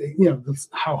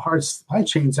how hard supply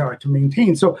chains are to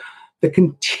maintain. So the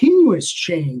continuous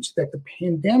change that the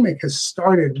pandemic has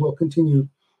started will continue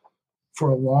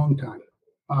for a long time.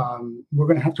 We're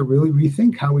going to have to really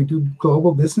rethink how we do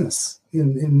global business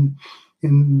in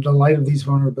the light of these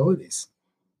vulnerabilities.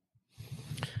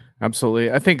 Absolutely.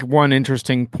 I think one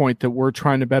interesting point that we're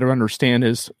trying to better understand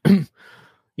is,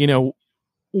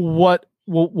 what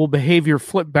will behavior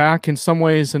flip back in some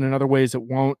ways, and in other ways it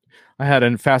won't. I had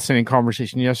a fascinating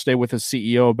conversation yesterday with a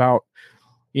CEO about,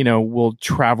 will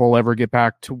travel ever get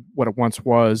back to what it once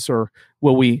was, or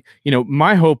will we,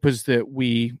 my hope is that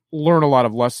we learn a lot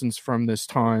of lessons from this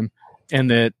time,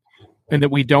 and that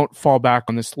we don't fall back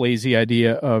on this lazy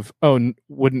idea of,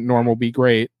 wouldn't normal be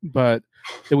great, but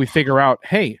that we figure out,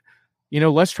 hey,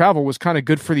 less travel was kind of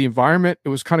good for the environment. It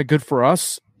was kind of good for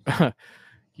us.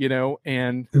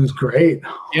 And it was great.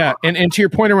 Yeah. And to your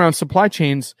point around supply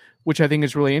chains, which I think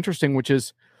is really interesting, which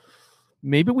is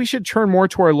maybe we should turn more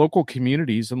to our local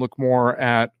communities and look more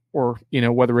at, or,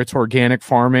 whether it's organic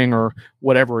farming or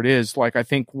whatever it is. Like, I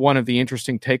think one of the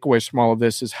interesting takeaways from all of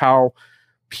this is how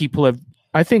people have,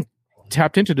 I think,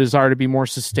 tapped into desire to be more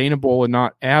sustainable and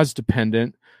not as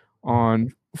dependent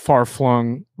on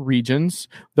far-flung regions,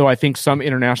 though I think some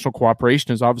international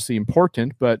cooperation is obviously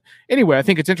important. But anyway, I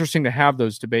think it's interesting to have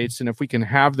those debates, and if we can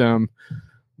have them,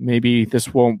 maybe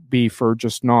this won't be for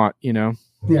just naught,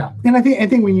 Yeah, and I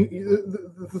think when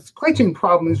the supply chain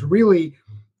problem is really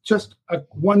just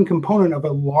one component of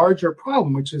a larger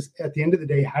problem, which is at the end of the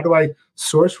day, how do I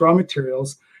source raw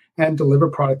materials and deliver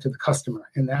product to the customer?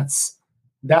 And that's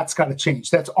got to change.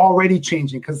 That's already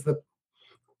changing because the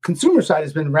consumer side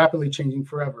has been rapidly changing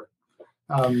forever.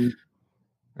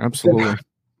 Absolutely.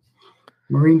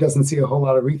 Maureen doesn't see a whole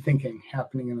lot of rethinking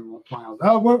happening in the wild.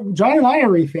 John and I are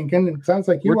rethinking, and it sounds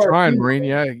like we're trying, Maureen.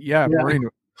 Yeah, Maureen.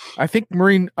 I think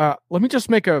Maureen. Let me just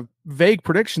make a vague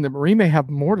prediction that Maureen may have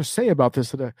more to say about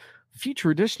this at a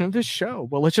future edition of this show.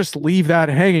 Well, let's just leave that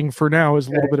hanging for now as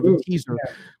a little bit of a teaser.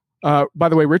 Yeah. By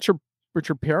the way, Richard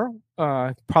Pierre,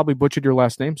 probably butchered your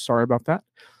last name. Sorry about that.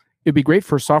 It'd be great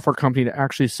for a software company to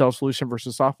actually sell solution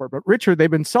versus software. But Richard,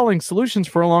 they've been selling solutions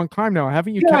for a long time now.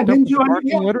 Haven't you kept up with the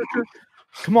marketing literature?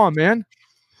 Come on, man.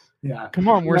 Yeah. Come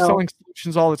on. We're selling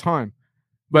solutions all the time.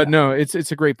 But no, it's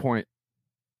a great point.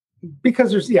 Because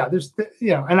there's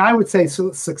and I would say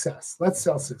success. Let's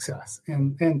sell success.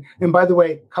 And by the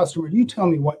way, customer, you tell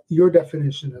me what your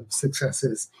definition of success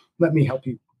is. Let me help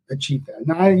you achieve that.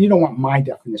 Now, you don't want my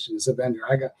definition as a vendor.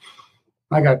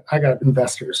 I got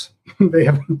investors.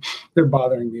 They're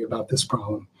bothering me about this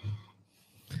problem.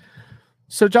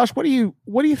 So, Josh, what do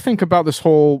you think about this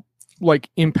whole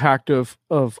impact of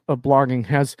blogging?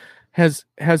 Has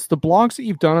the blogs that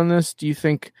you've done on this, do you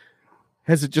think,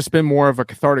 has it just been more of a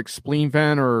cathartic spleen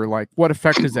vent, or what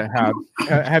effect does it have?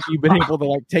 Have you been able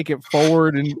to take it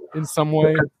forward in some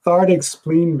way? Cathartic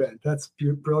spleen vent. That's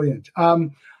brilliant.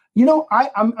 I'm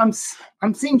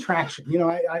seeing traction.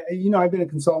 I've been a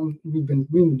consultant. We've been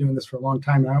doing this for a long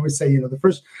time. And I always say,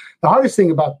 the hardest thing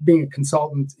about being a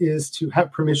consultant is to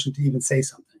have permission to even say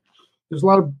something. There's a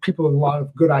lot of people with a lot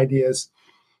of good ideas.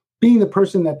 Being the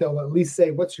person that they'll at least say,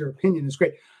 "What's your opinion?" is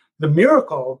great.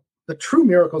 The true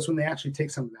miracle is when they actually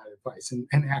take some of that advice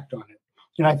and act on it.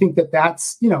 And I think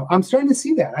that's, I'm starting to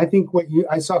see that. I think what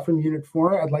I saw from Unit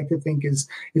 4, I'd like to think is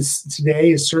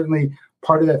today is certainly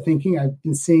part of that thinking. I've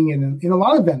been seeing it in a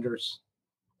lot of vendors'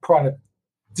 product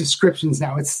descriptions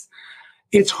now.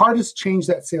 It's hard to change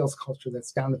that sales culture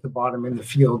that's down at the bottom in the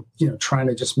field, trying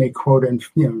to just make quota and,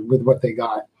 with what they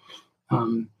got.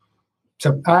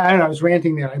 So I don't know. I was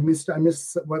ranting there. I missed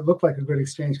what looked like a good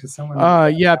exchange because someone.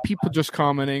 People just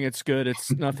commenting. It's good. It's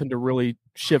nothing to really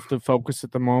shift the focus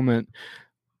at the moment.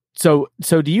 So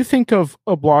do you think of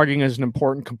blogging as an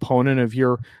important component of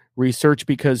your research?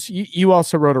 Because you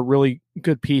also wrote a really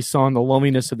good piece on the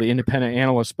loneliness of the independent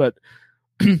analyst, but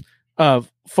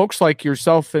folks like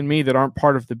yourself and me that aren't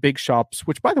part of the big shops,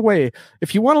 which, by the way,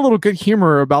 if you want a little good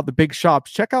humor about the big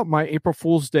shops, check out my April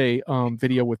Fool's Day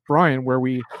video with Brian, where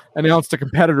we announced a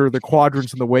competitor, the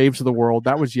Quadrants and the Waves of the world.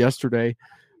 That was yesterday.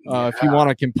 If you want,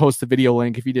 I can post the video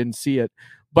link if you didn't see it.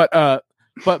 But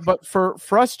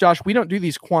for us, Josh, we don't do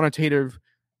these quantitative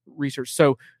research.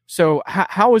 So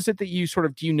how is it that you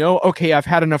okay, I've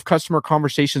had enough customer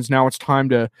conversations. Now it's time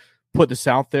to put this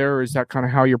out there? Is that kind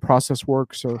of how your process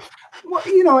works? Or, well,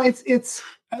 it's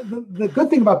the good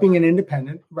thing about being an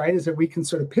independent, right, is that we can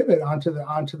sort of pivot onto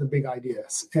the big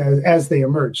ideas as they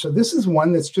emerge. So this is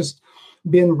one that's just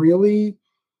been really,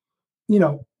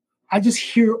 I just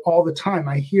hear all the time.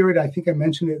 I hear it. I think I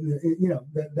mentioned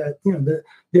it.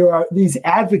 There are these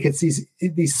advocates, these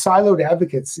siloed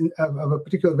advocates of a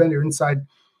particular vendor inside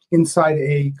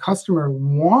a customer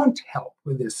want help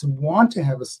with this, want to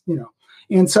have us,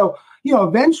 And so,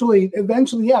 eventually,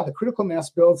 the critical mass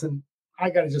builds, and I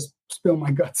got to just spill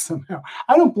my guts somehow.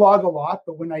 I don't blog a lot,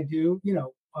 but when I do,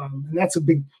 and that's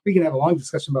we can have a long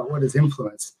discussion about what is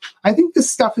influence. I think this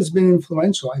stuff has been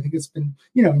influential. I think it's been,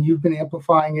 you've been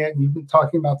amplifying it and you've been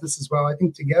talking about this as well. I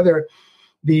think together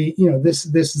this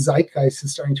zeitgeist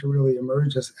is starting to really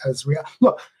emerge as real.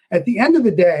 Look, at the end of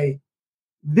the day,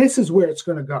 this is where it's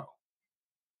going to go.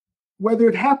 Whether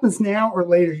it happens now or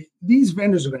later, these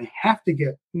vendors are going to have to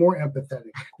get more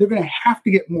empathetic. They're going to have to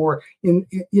get more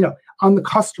on the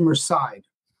customer side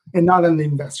and not on the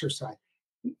investor side.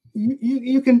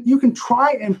 You can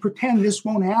try and pretend this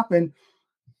won't happen,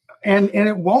 and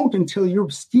it won't until you're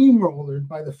steamrollered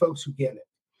by the folks who get it,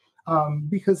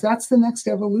 because that's the next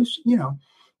evolution.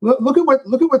 Look at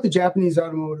what the Japanese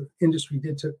automotive industry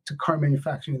did to car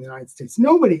manufacturing in the United States.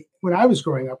 Nobody, when I was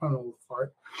growing up, I'm an old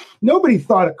fart, nobody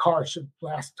thought a car should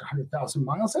last 100,000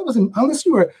 miles. That wasn't, unless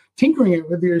you were tinkering it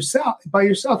by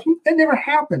yourself. That never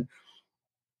happened.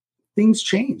 Things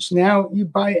change. Now you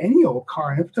buy any old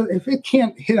car, and if it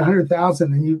can't hit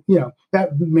 100,000, then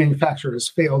that manufacturer has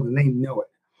failed, and they know it.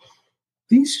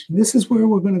 this is where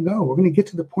we're going to go. We're going to get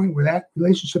to the point where that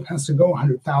relationship has to go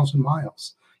 100,000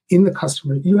 miles in the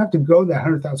customer. You have to go that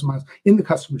 100,000 miles in the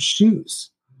customer's shoes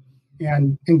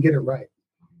and get it right.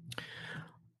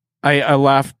 I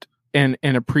laughed and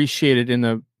appreciated in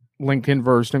the LinkedIn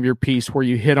version of your piece where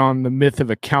you hit on the myth of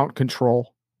account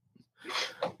control,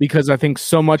 because I think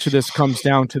so much of this comes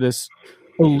down to this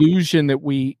illusion that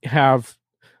we have,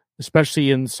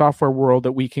 especially in the software world,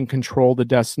 that we can control the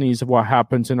destinies of what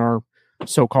happens in our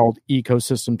so-called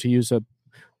ecosystem, to use a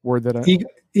word that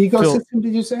ecosystem,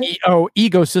 did you say?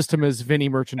 Ecosystem, as Vinny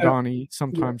Merchandani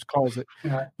sometimes calls it.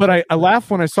 Yeah. But I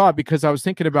laughed when I saw it, because I was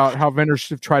thinking about how vendors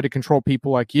have tried to control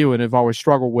people like you and have always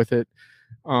struggled with it.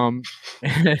 And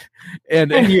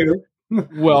you.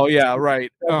 Well, yeah,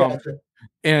 right.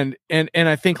 And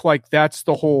I think like that's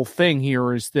the whole thing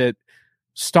here, is that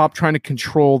stop trying to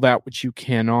control that which you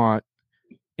cannot,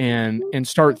 and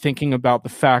start thinking about the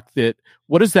fact that,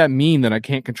 what does that mean that I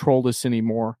can't control this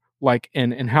anymore? Like,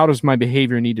 and how does my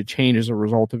behavior need to change as a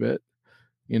result of it?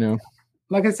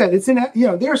 Like I said,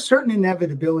 there are certain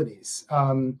inevitabilities.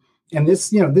 And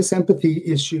this empathy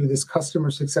issue, this customer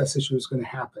success issue is going to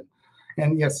happen.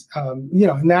 And yes,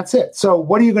 and that's it. So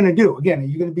what are you going to do? Again,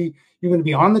 you're going to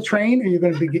be on the train, or you're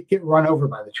going to get run over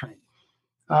by the train.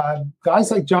 Guys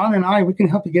like John and I, we can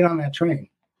help you get on that train.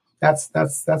 That's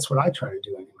what I try to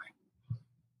do anyway.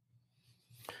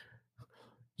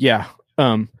 Yeah.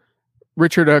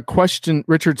 Richard,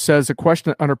 Richard says a question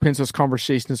that underpins this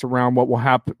conversation is around what will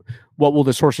happen. What will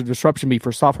the source of disruption be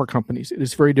for software companies? It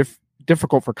is very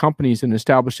difficult for companies in an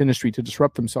established industry to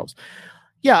disrupt themselves.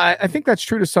 Yeah, I think that's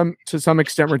true to some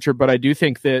extent, Richard. But I do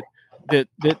think that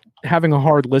having a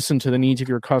hard listen to the needs of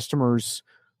your customers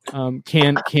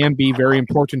can be very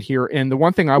important here. And the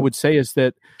one thing I would say is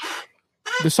that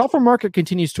the software market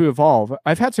continues to evolve.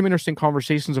 I've had some interesting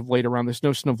conversations of late around this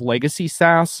notion of legacy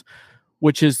SaaS,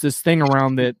 which is this thing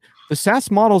around that the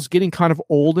SaaS model is getting kind of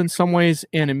old in some ways,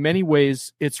 and in many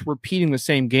ways it's repeating the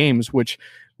same games, which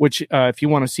if you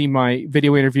want to see my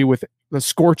video interview with the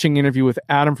scorching interview with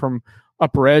Adam from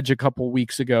Upper Edge a couple of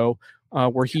weeks ago,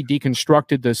 where he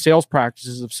deconstructed the sales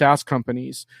practices of SaaS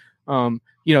companies.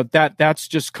 That's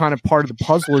just kind of part of the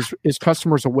puzzle is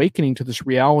customers awakening to this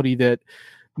reality that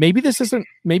maybe this isn't,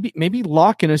 maybe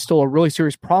lock-in is still a really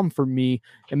serious problem for me.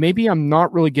 And maybe I'm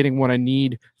not really getting what I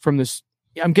need from this.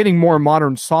 I'm getting more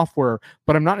modern software,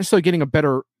 but I'm not necessarily getting a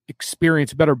better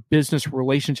experience, a better business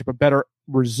relationship, a better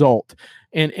result.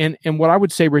 And what I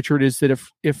would say, Richard, is that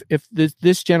if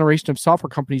this generation of software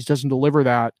companies doesn't deliver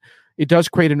that, it does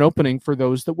create an opening for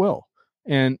those that will.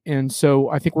 And so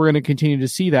I think we're going to continue to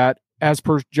see that, as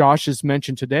per Josh has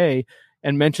mentioned today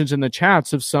and mentions in the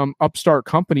chats of some upstart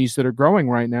companies that are growing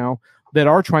right now that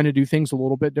are trying to do things a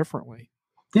little bit differently.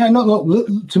 Yeah, no,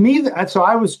 to me, so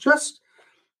I was just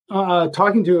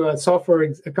talking to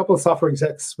a couple of software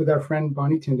execs with our friend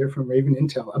Bonnie Tinder from Raven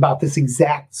Intel about this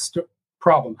exact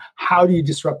problem. How do you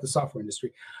disrupt the software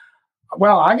industry?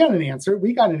 Well, I got an answer.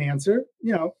 We got an answer.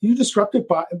 You disrupt it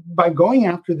by going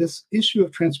after this issue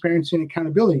of transparency and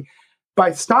accountability.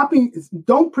 By stopping,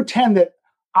 don't pretend that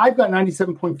I've got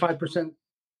 97.5%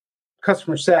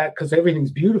 customer sat because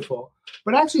everything's beautiful,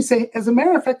 but actually say, as a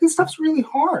matter of fact, this stuff's really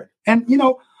hard. And,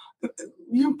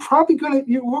 we're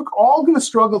all going to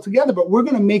struggle together, but we're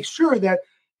going to make sure that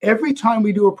every time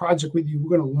we do a project with you,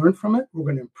 we're going to learn from it. We're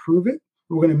going to improve it.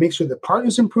 We're going to make sure the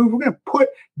partners improve. We're going to put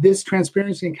this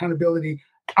transparency and accountability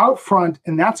out front,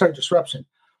 and that's our disruption.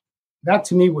 That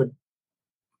to me would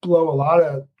blow a lot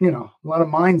of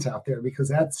minds out there, because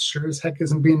that sure as heck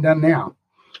isn't being done now.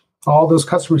 All those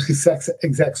customer success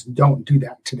execs don't do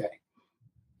that today.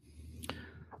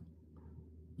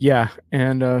 Yeah,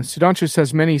 and Sudhanshu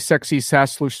says many sexy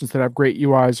SaaS solutions that have great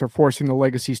UIs are forcing the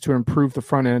legacies to improve the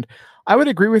front end. I would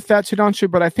agree with that, Sudhanshu,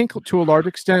 but I think to a large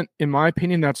extent, in my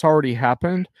opinion, that's already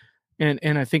happened. And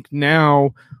I think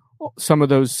now some of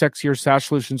those sexier SaaS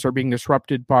solutions are being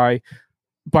disrupted by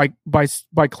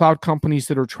cloud companies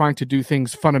that are trying to do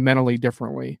things fundamentally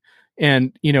differently.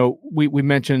 And, we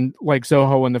mentioned like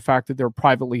Zoho and the fact that they're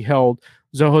privately held.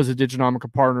 Zoho is a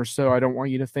Diginomica partner, so I don't want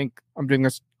you to think I'm doing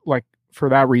this like for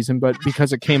that reason, but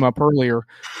because it came up earlier.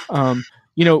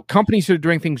 Companies that are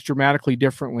doing things dramatically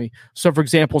differently. So, for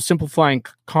example, simplifying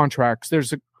contracts.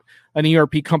 There's an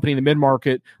ERP company in the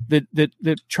mid-market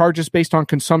that charges based on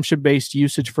consumption-based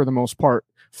usage for the most part.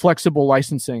 Flexible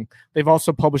licensing. They've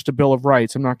also published a Bill of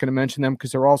Rights. I'm not going to mention them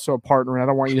because they're also a partner, and I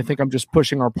don't want you to think I'm just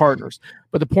pushing our partners.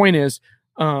 But the point is,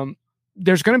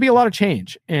 there's going to be a lot of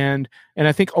change, and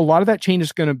I think a lot of that change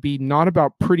is going to be not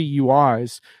about pretty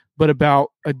UIs, but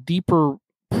about a deeper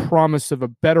promise of a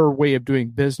better way of doing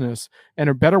business and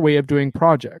a better way of doing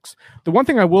projects. The one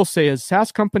thing I will say is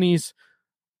SaaS companies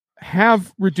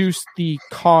have reduced the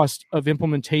cost of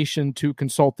implementation to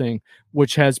consulting,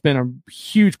 which has been a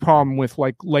huge problem with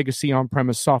like legacy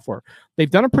on-premise software. They've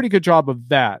done a pretty good job of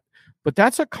that, but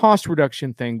that's a cost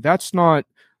reduction thing. That's not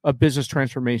a business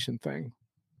transformation thing.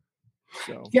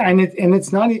 So. Yeah, and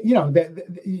it's not,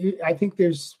 I think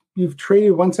you've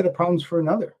traded one set of problems for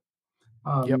another.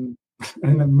 Yep.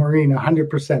 And Maureen,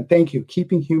 100%. Thank you.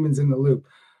 Keeping humans in the loop.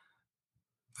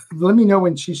 Let me know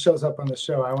when she shows up on the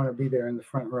show. I want to be there in the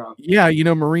front row. Yeah,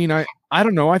 Maureen, I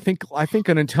don't know. I think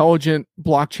an intelligent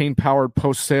blockchain powered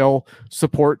post sale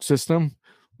support system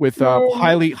with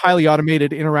highly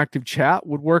automated interactive chat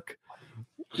would work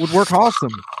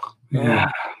awesome. Yeah.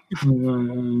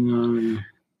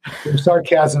 Your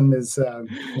sarcasm is.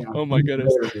 Oh my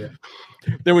goodness!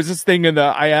 There was this thing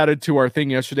I added to our thing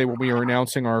yesterday when we were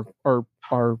announcing our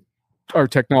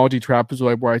technology trap, is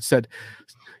where I said,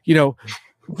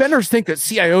 vendors think that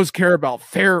CIOs care about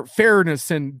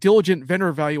fairness and diligent vendor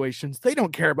evaluations. They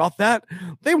don't care about that.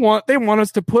 They want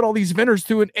us to put all these vendors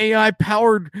through an AI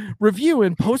powered review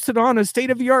and post it on a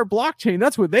state of the art blockchain.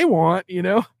 That's what they want,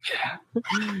 Yeah.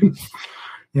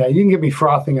 Yeah, you can get me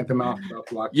frothing at the mouth about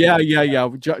blockchain. Yeah.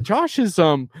 Josh is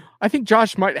I think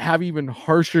Josh might have even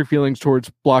harsher feelings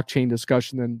towards blockchain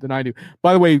discussion than I do.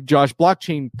 By the way, Josh,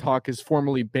 blockchain talk is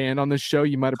formally banned on this show.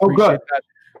 You might appreciate that.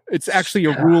 It's actually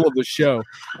a rule of the show.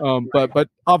 But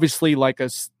obviously,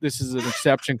 this is an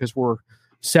exception because we're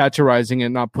satirizing it,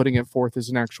 not putting it forth as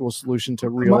an actual solution to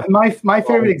real. My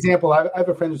favorite example, I have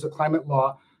a friend who's a climate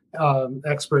law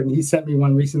expert, and he sent me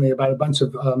one recently about a bunch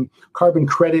of carbon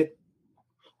credit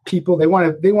people. They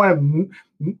want to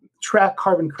track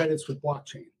carbon credits with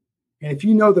blockchain, and if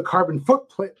you know the carbon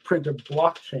footprint of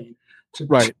blockchain, to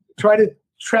try to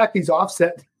track these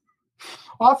offset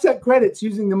credits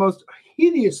using the most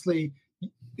hideously,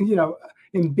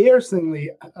 embarrassingly,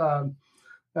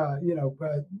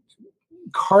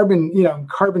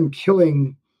 carbon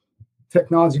killing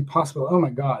technology possible. Oh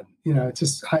my God! It's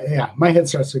just my head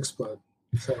starts to explode.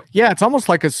 So. Yeah, it's almost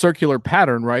like a circular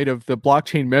pattern, right? Of the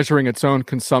blockchain measuring its own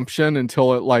consumption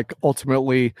until it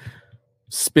ultimately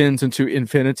spins into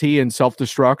infinity and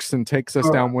self-destructs and takes us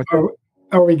down with it.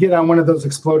 Or we get on one of those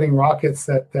exploding rockets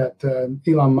that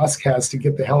Elon Musk has to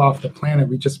get the hell off the planet.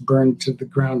 We just burned to the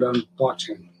ground on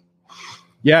blockchain.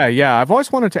 Yeah. I've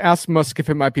always wanted to ask Musk if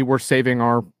it might be worth saving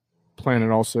our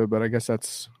planet also, but I guess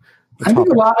that's... I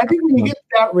think when you get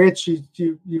that rich,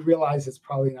 you realize it's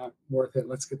probably not worth it.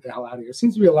 Let's get the hell out of here.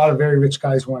 Seems to be a lot of very rich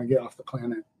guys who want to get off the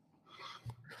planet.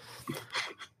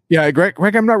 Yeah, Greg,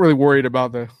 I'm not really worried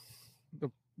about the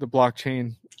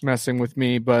blockchain messing with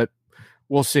me, but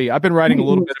we'll see. I've been writing a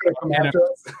little bit about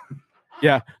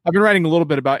I've been writing a little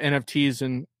bit about NFTs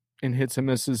and hits and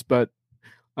misses, but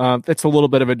that's a little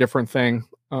bit of a different thing.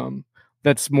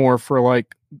 That's more for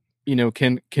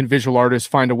can visual artists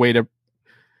find a way to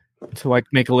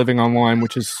make a living online,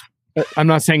 which is, I'm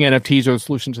not saying NFTs are the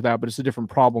solution to that, but it's a different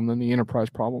problem than the enterprise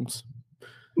problems.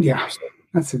 Yeah,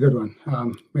 that's a good one.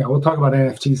 We'll talk about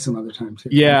NFTs some other time too.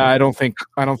 Yeah, I don't think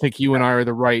you and I are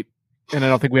the right, and I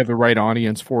don't think we have the right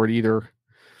audience for it either.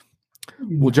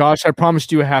 Well, Josh, I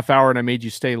promised you a half hour and I made you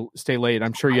stay late.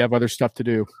 I'm sure you have other stuff to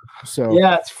do. So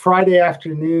yeah, it's Friday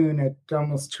afternoon at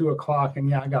almost 2:00,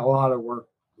 and I got a lot of work.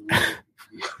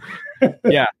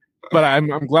 Yeah. But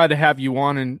I'm glad to have you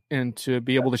on and to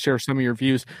be able to share some of your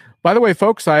views. By the way,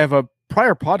 folks, I have a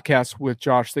prior podcast with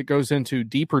Josh that goes into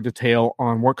deeper detail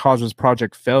on what causes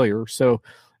project failure. So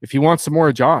if you want some more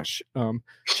of Josh,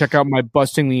 check out my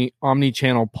Busting the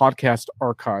Omni-Channel podcast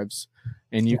archives.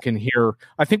 And you can hear,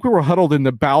 I think we were huddled in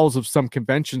the bowels of some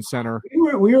convention center.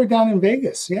 We were down in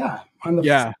Vegas, trying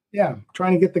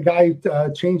to get the guy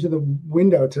changing the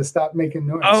window to stop making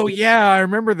noise. Oh yeah, I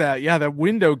remember that. Yeah, that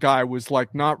window guy was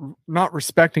not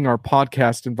respecting our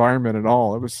podcast environment at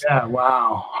all. It was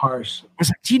wow, harsh. I was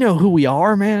like, do you know who we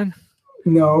are, man?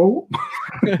 No.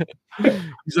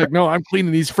 He's like, no, I'm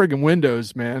cleaning these friggin'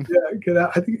 windows, man.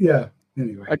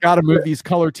 Anyway, I got to move these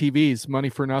color TVs. Money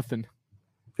for nothing.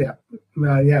 Yeah.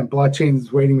 Blockchain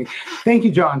is waiting me. Thank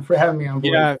you, John, for having me on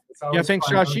board. Yeah. Thanks,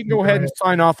 Josh. You can go ahead and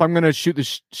sign off. I'm going to shoot the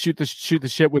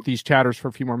shit with these chatters for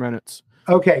a few more minutes.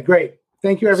 Okay, great.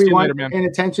 Thank you, everyone, for paying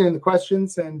attention and the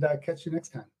questions, and catch you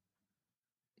next time.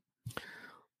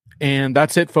 And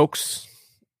that's it, folks.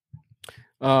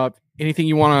 Anything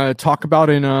you want to talk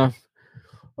about in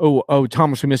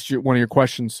Thomas, we missed one of your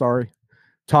questions. Sorry.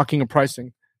 Talking of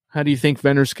pricing. How do you think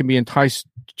vendors can be enticed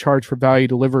to charge for value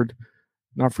delivered,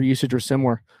 not for usage or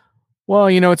similar? Well,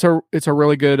 it's a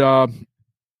really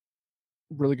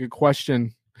good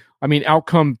question. I mean,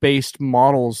 outcome-based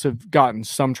models have gotten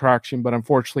some traction, but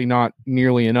unfortunately not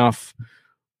nearly enough.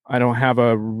 I don't have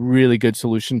a really good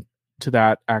solution to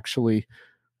that, actually.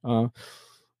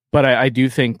 But I do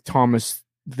think, Thomas,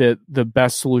 that the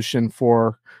best solution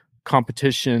for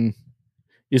competition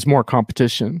is more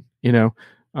competition.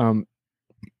 The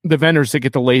vendors that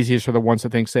get the laziest are the ones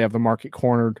that think they have the market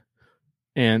cornered.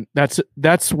 And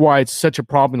that's why it's such a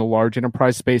problem in the large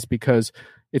enterprise space, because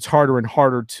it's harder and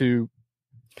harder to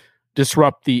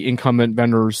disrupt the incumbent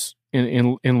vendors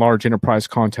in large enterprise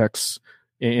contexts,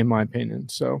 in my opinion.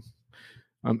 So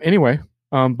anyway,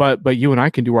 but you and I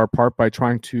can do our part by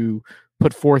trying to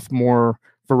put forth more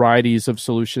varieties of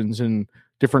solutions and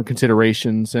different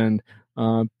considerations, and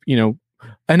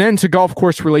an end to golf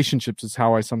course relationships is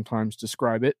how I sometimes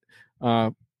describe it.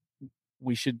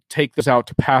 We should take this out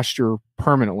to pasture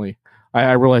permanently.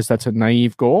 I realize that's a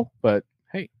naive goal, but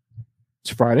hey,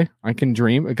 it's Friday. I can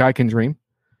dream. A guy can dream.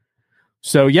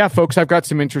 So yeah, folks, I've got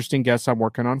some interesting guests I'm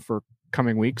working on for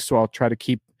coming weeks. So I'll try to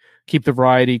keep the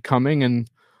variety coming, and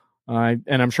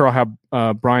I'm sure I'll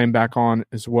have Brian back on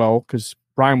as well, because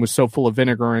Brian was so full of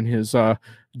vinegar in his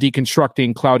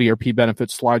deconstructing cloud ERP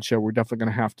benefits slideshow. We're definitely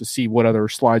going to have to see what other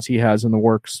slides he has in the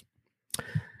works.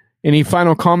 Any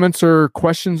final comments or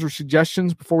questions or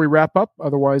suggestions before we wrap up?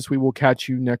 Otherwise, we will catch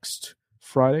you next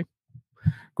Friday.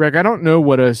 Greg, I don't know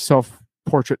what a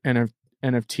self-portrait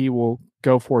NFT will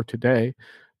go for today,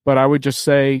 but I would just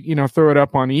say, throw it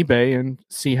up on eBay and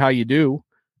see how you do,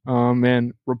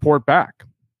 and report back.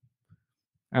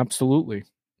 Absolutely.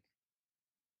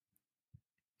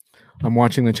 I'm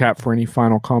watching the chat for any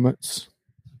final comments.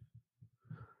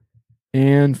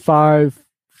 And 5,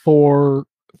 4,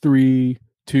 3,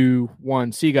 2,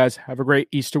 1. See you guys. Have a great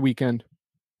Easter weekend.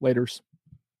 Laters.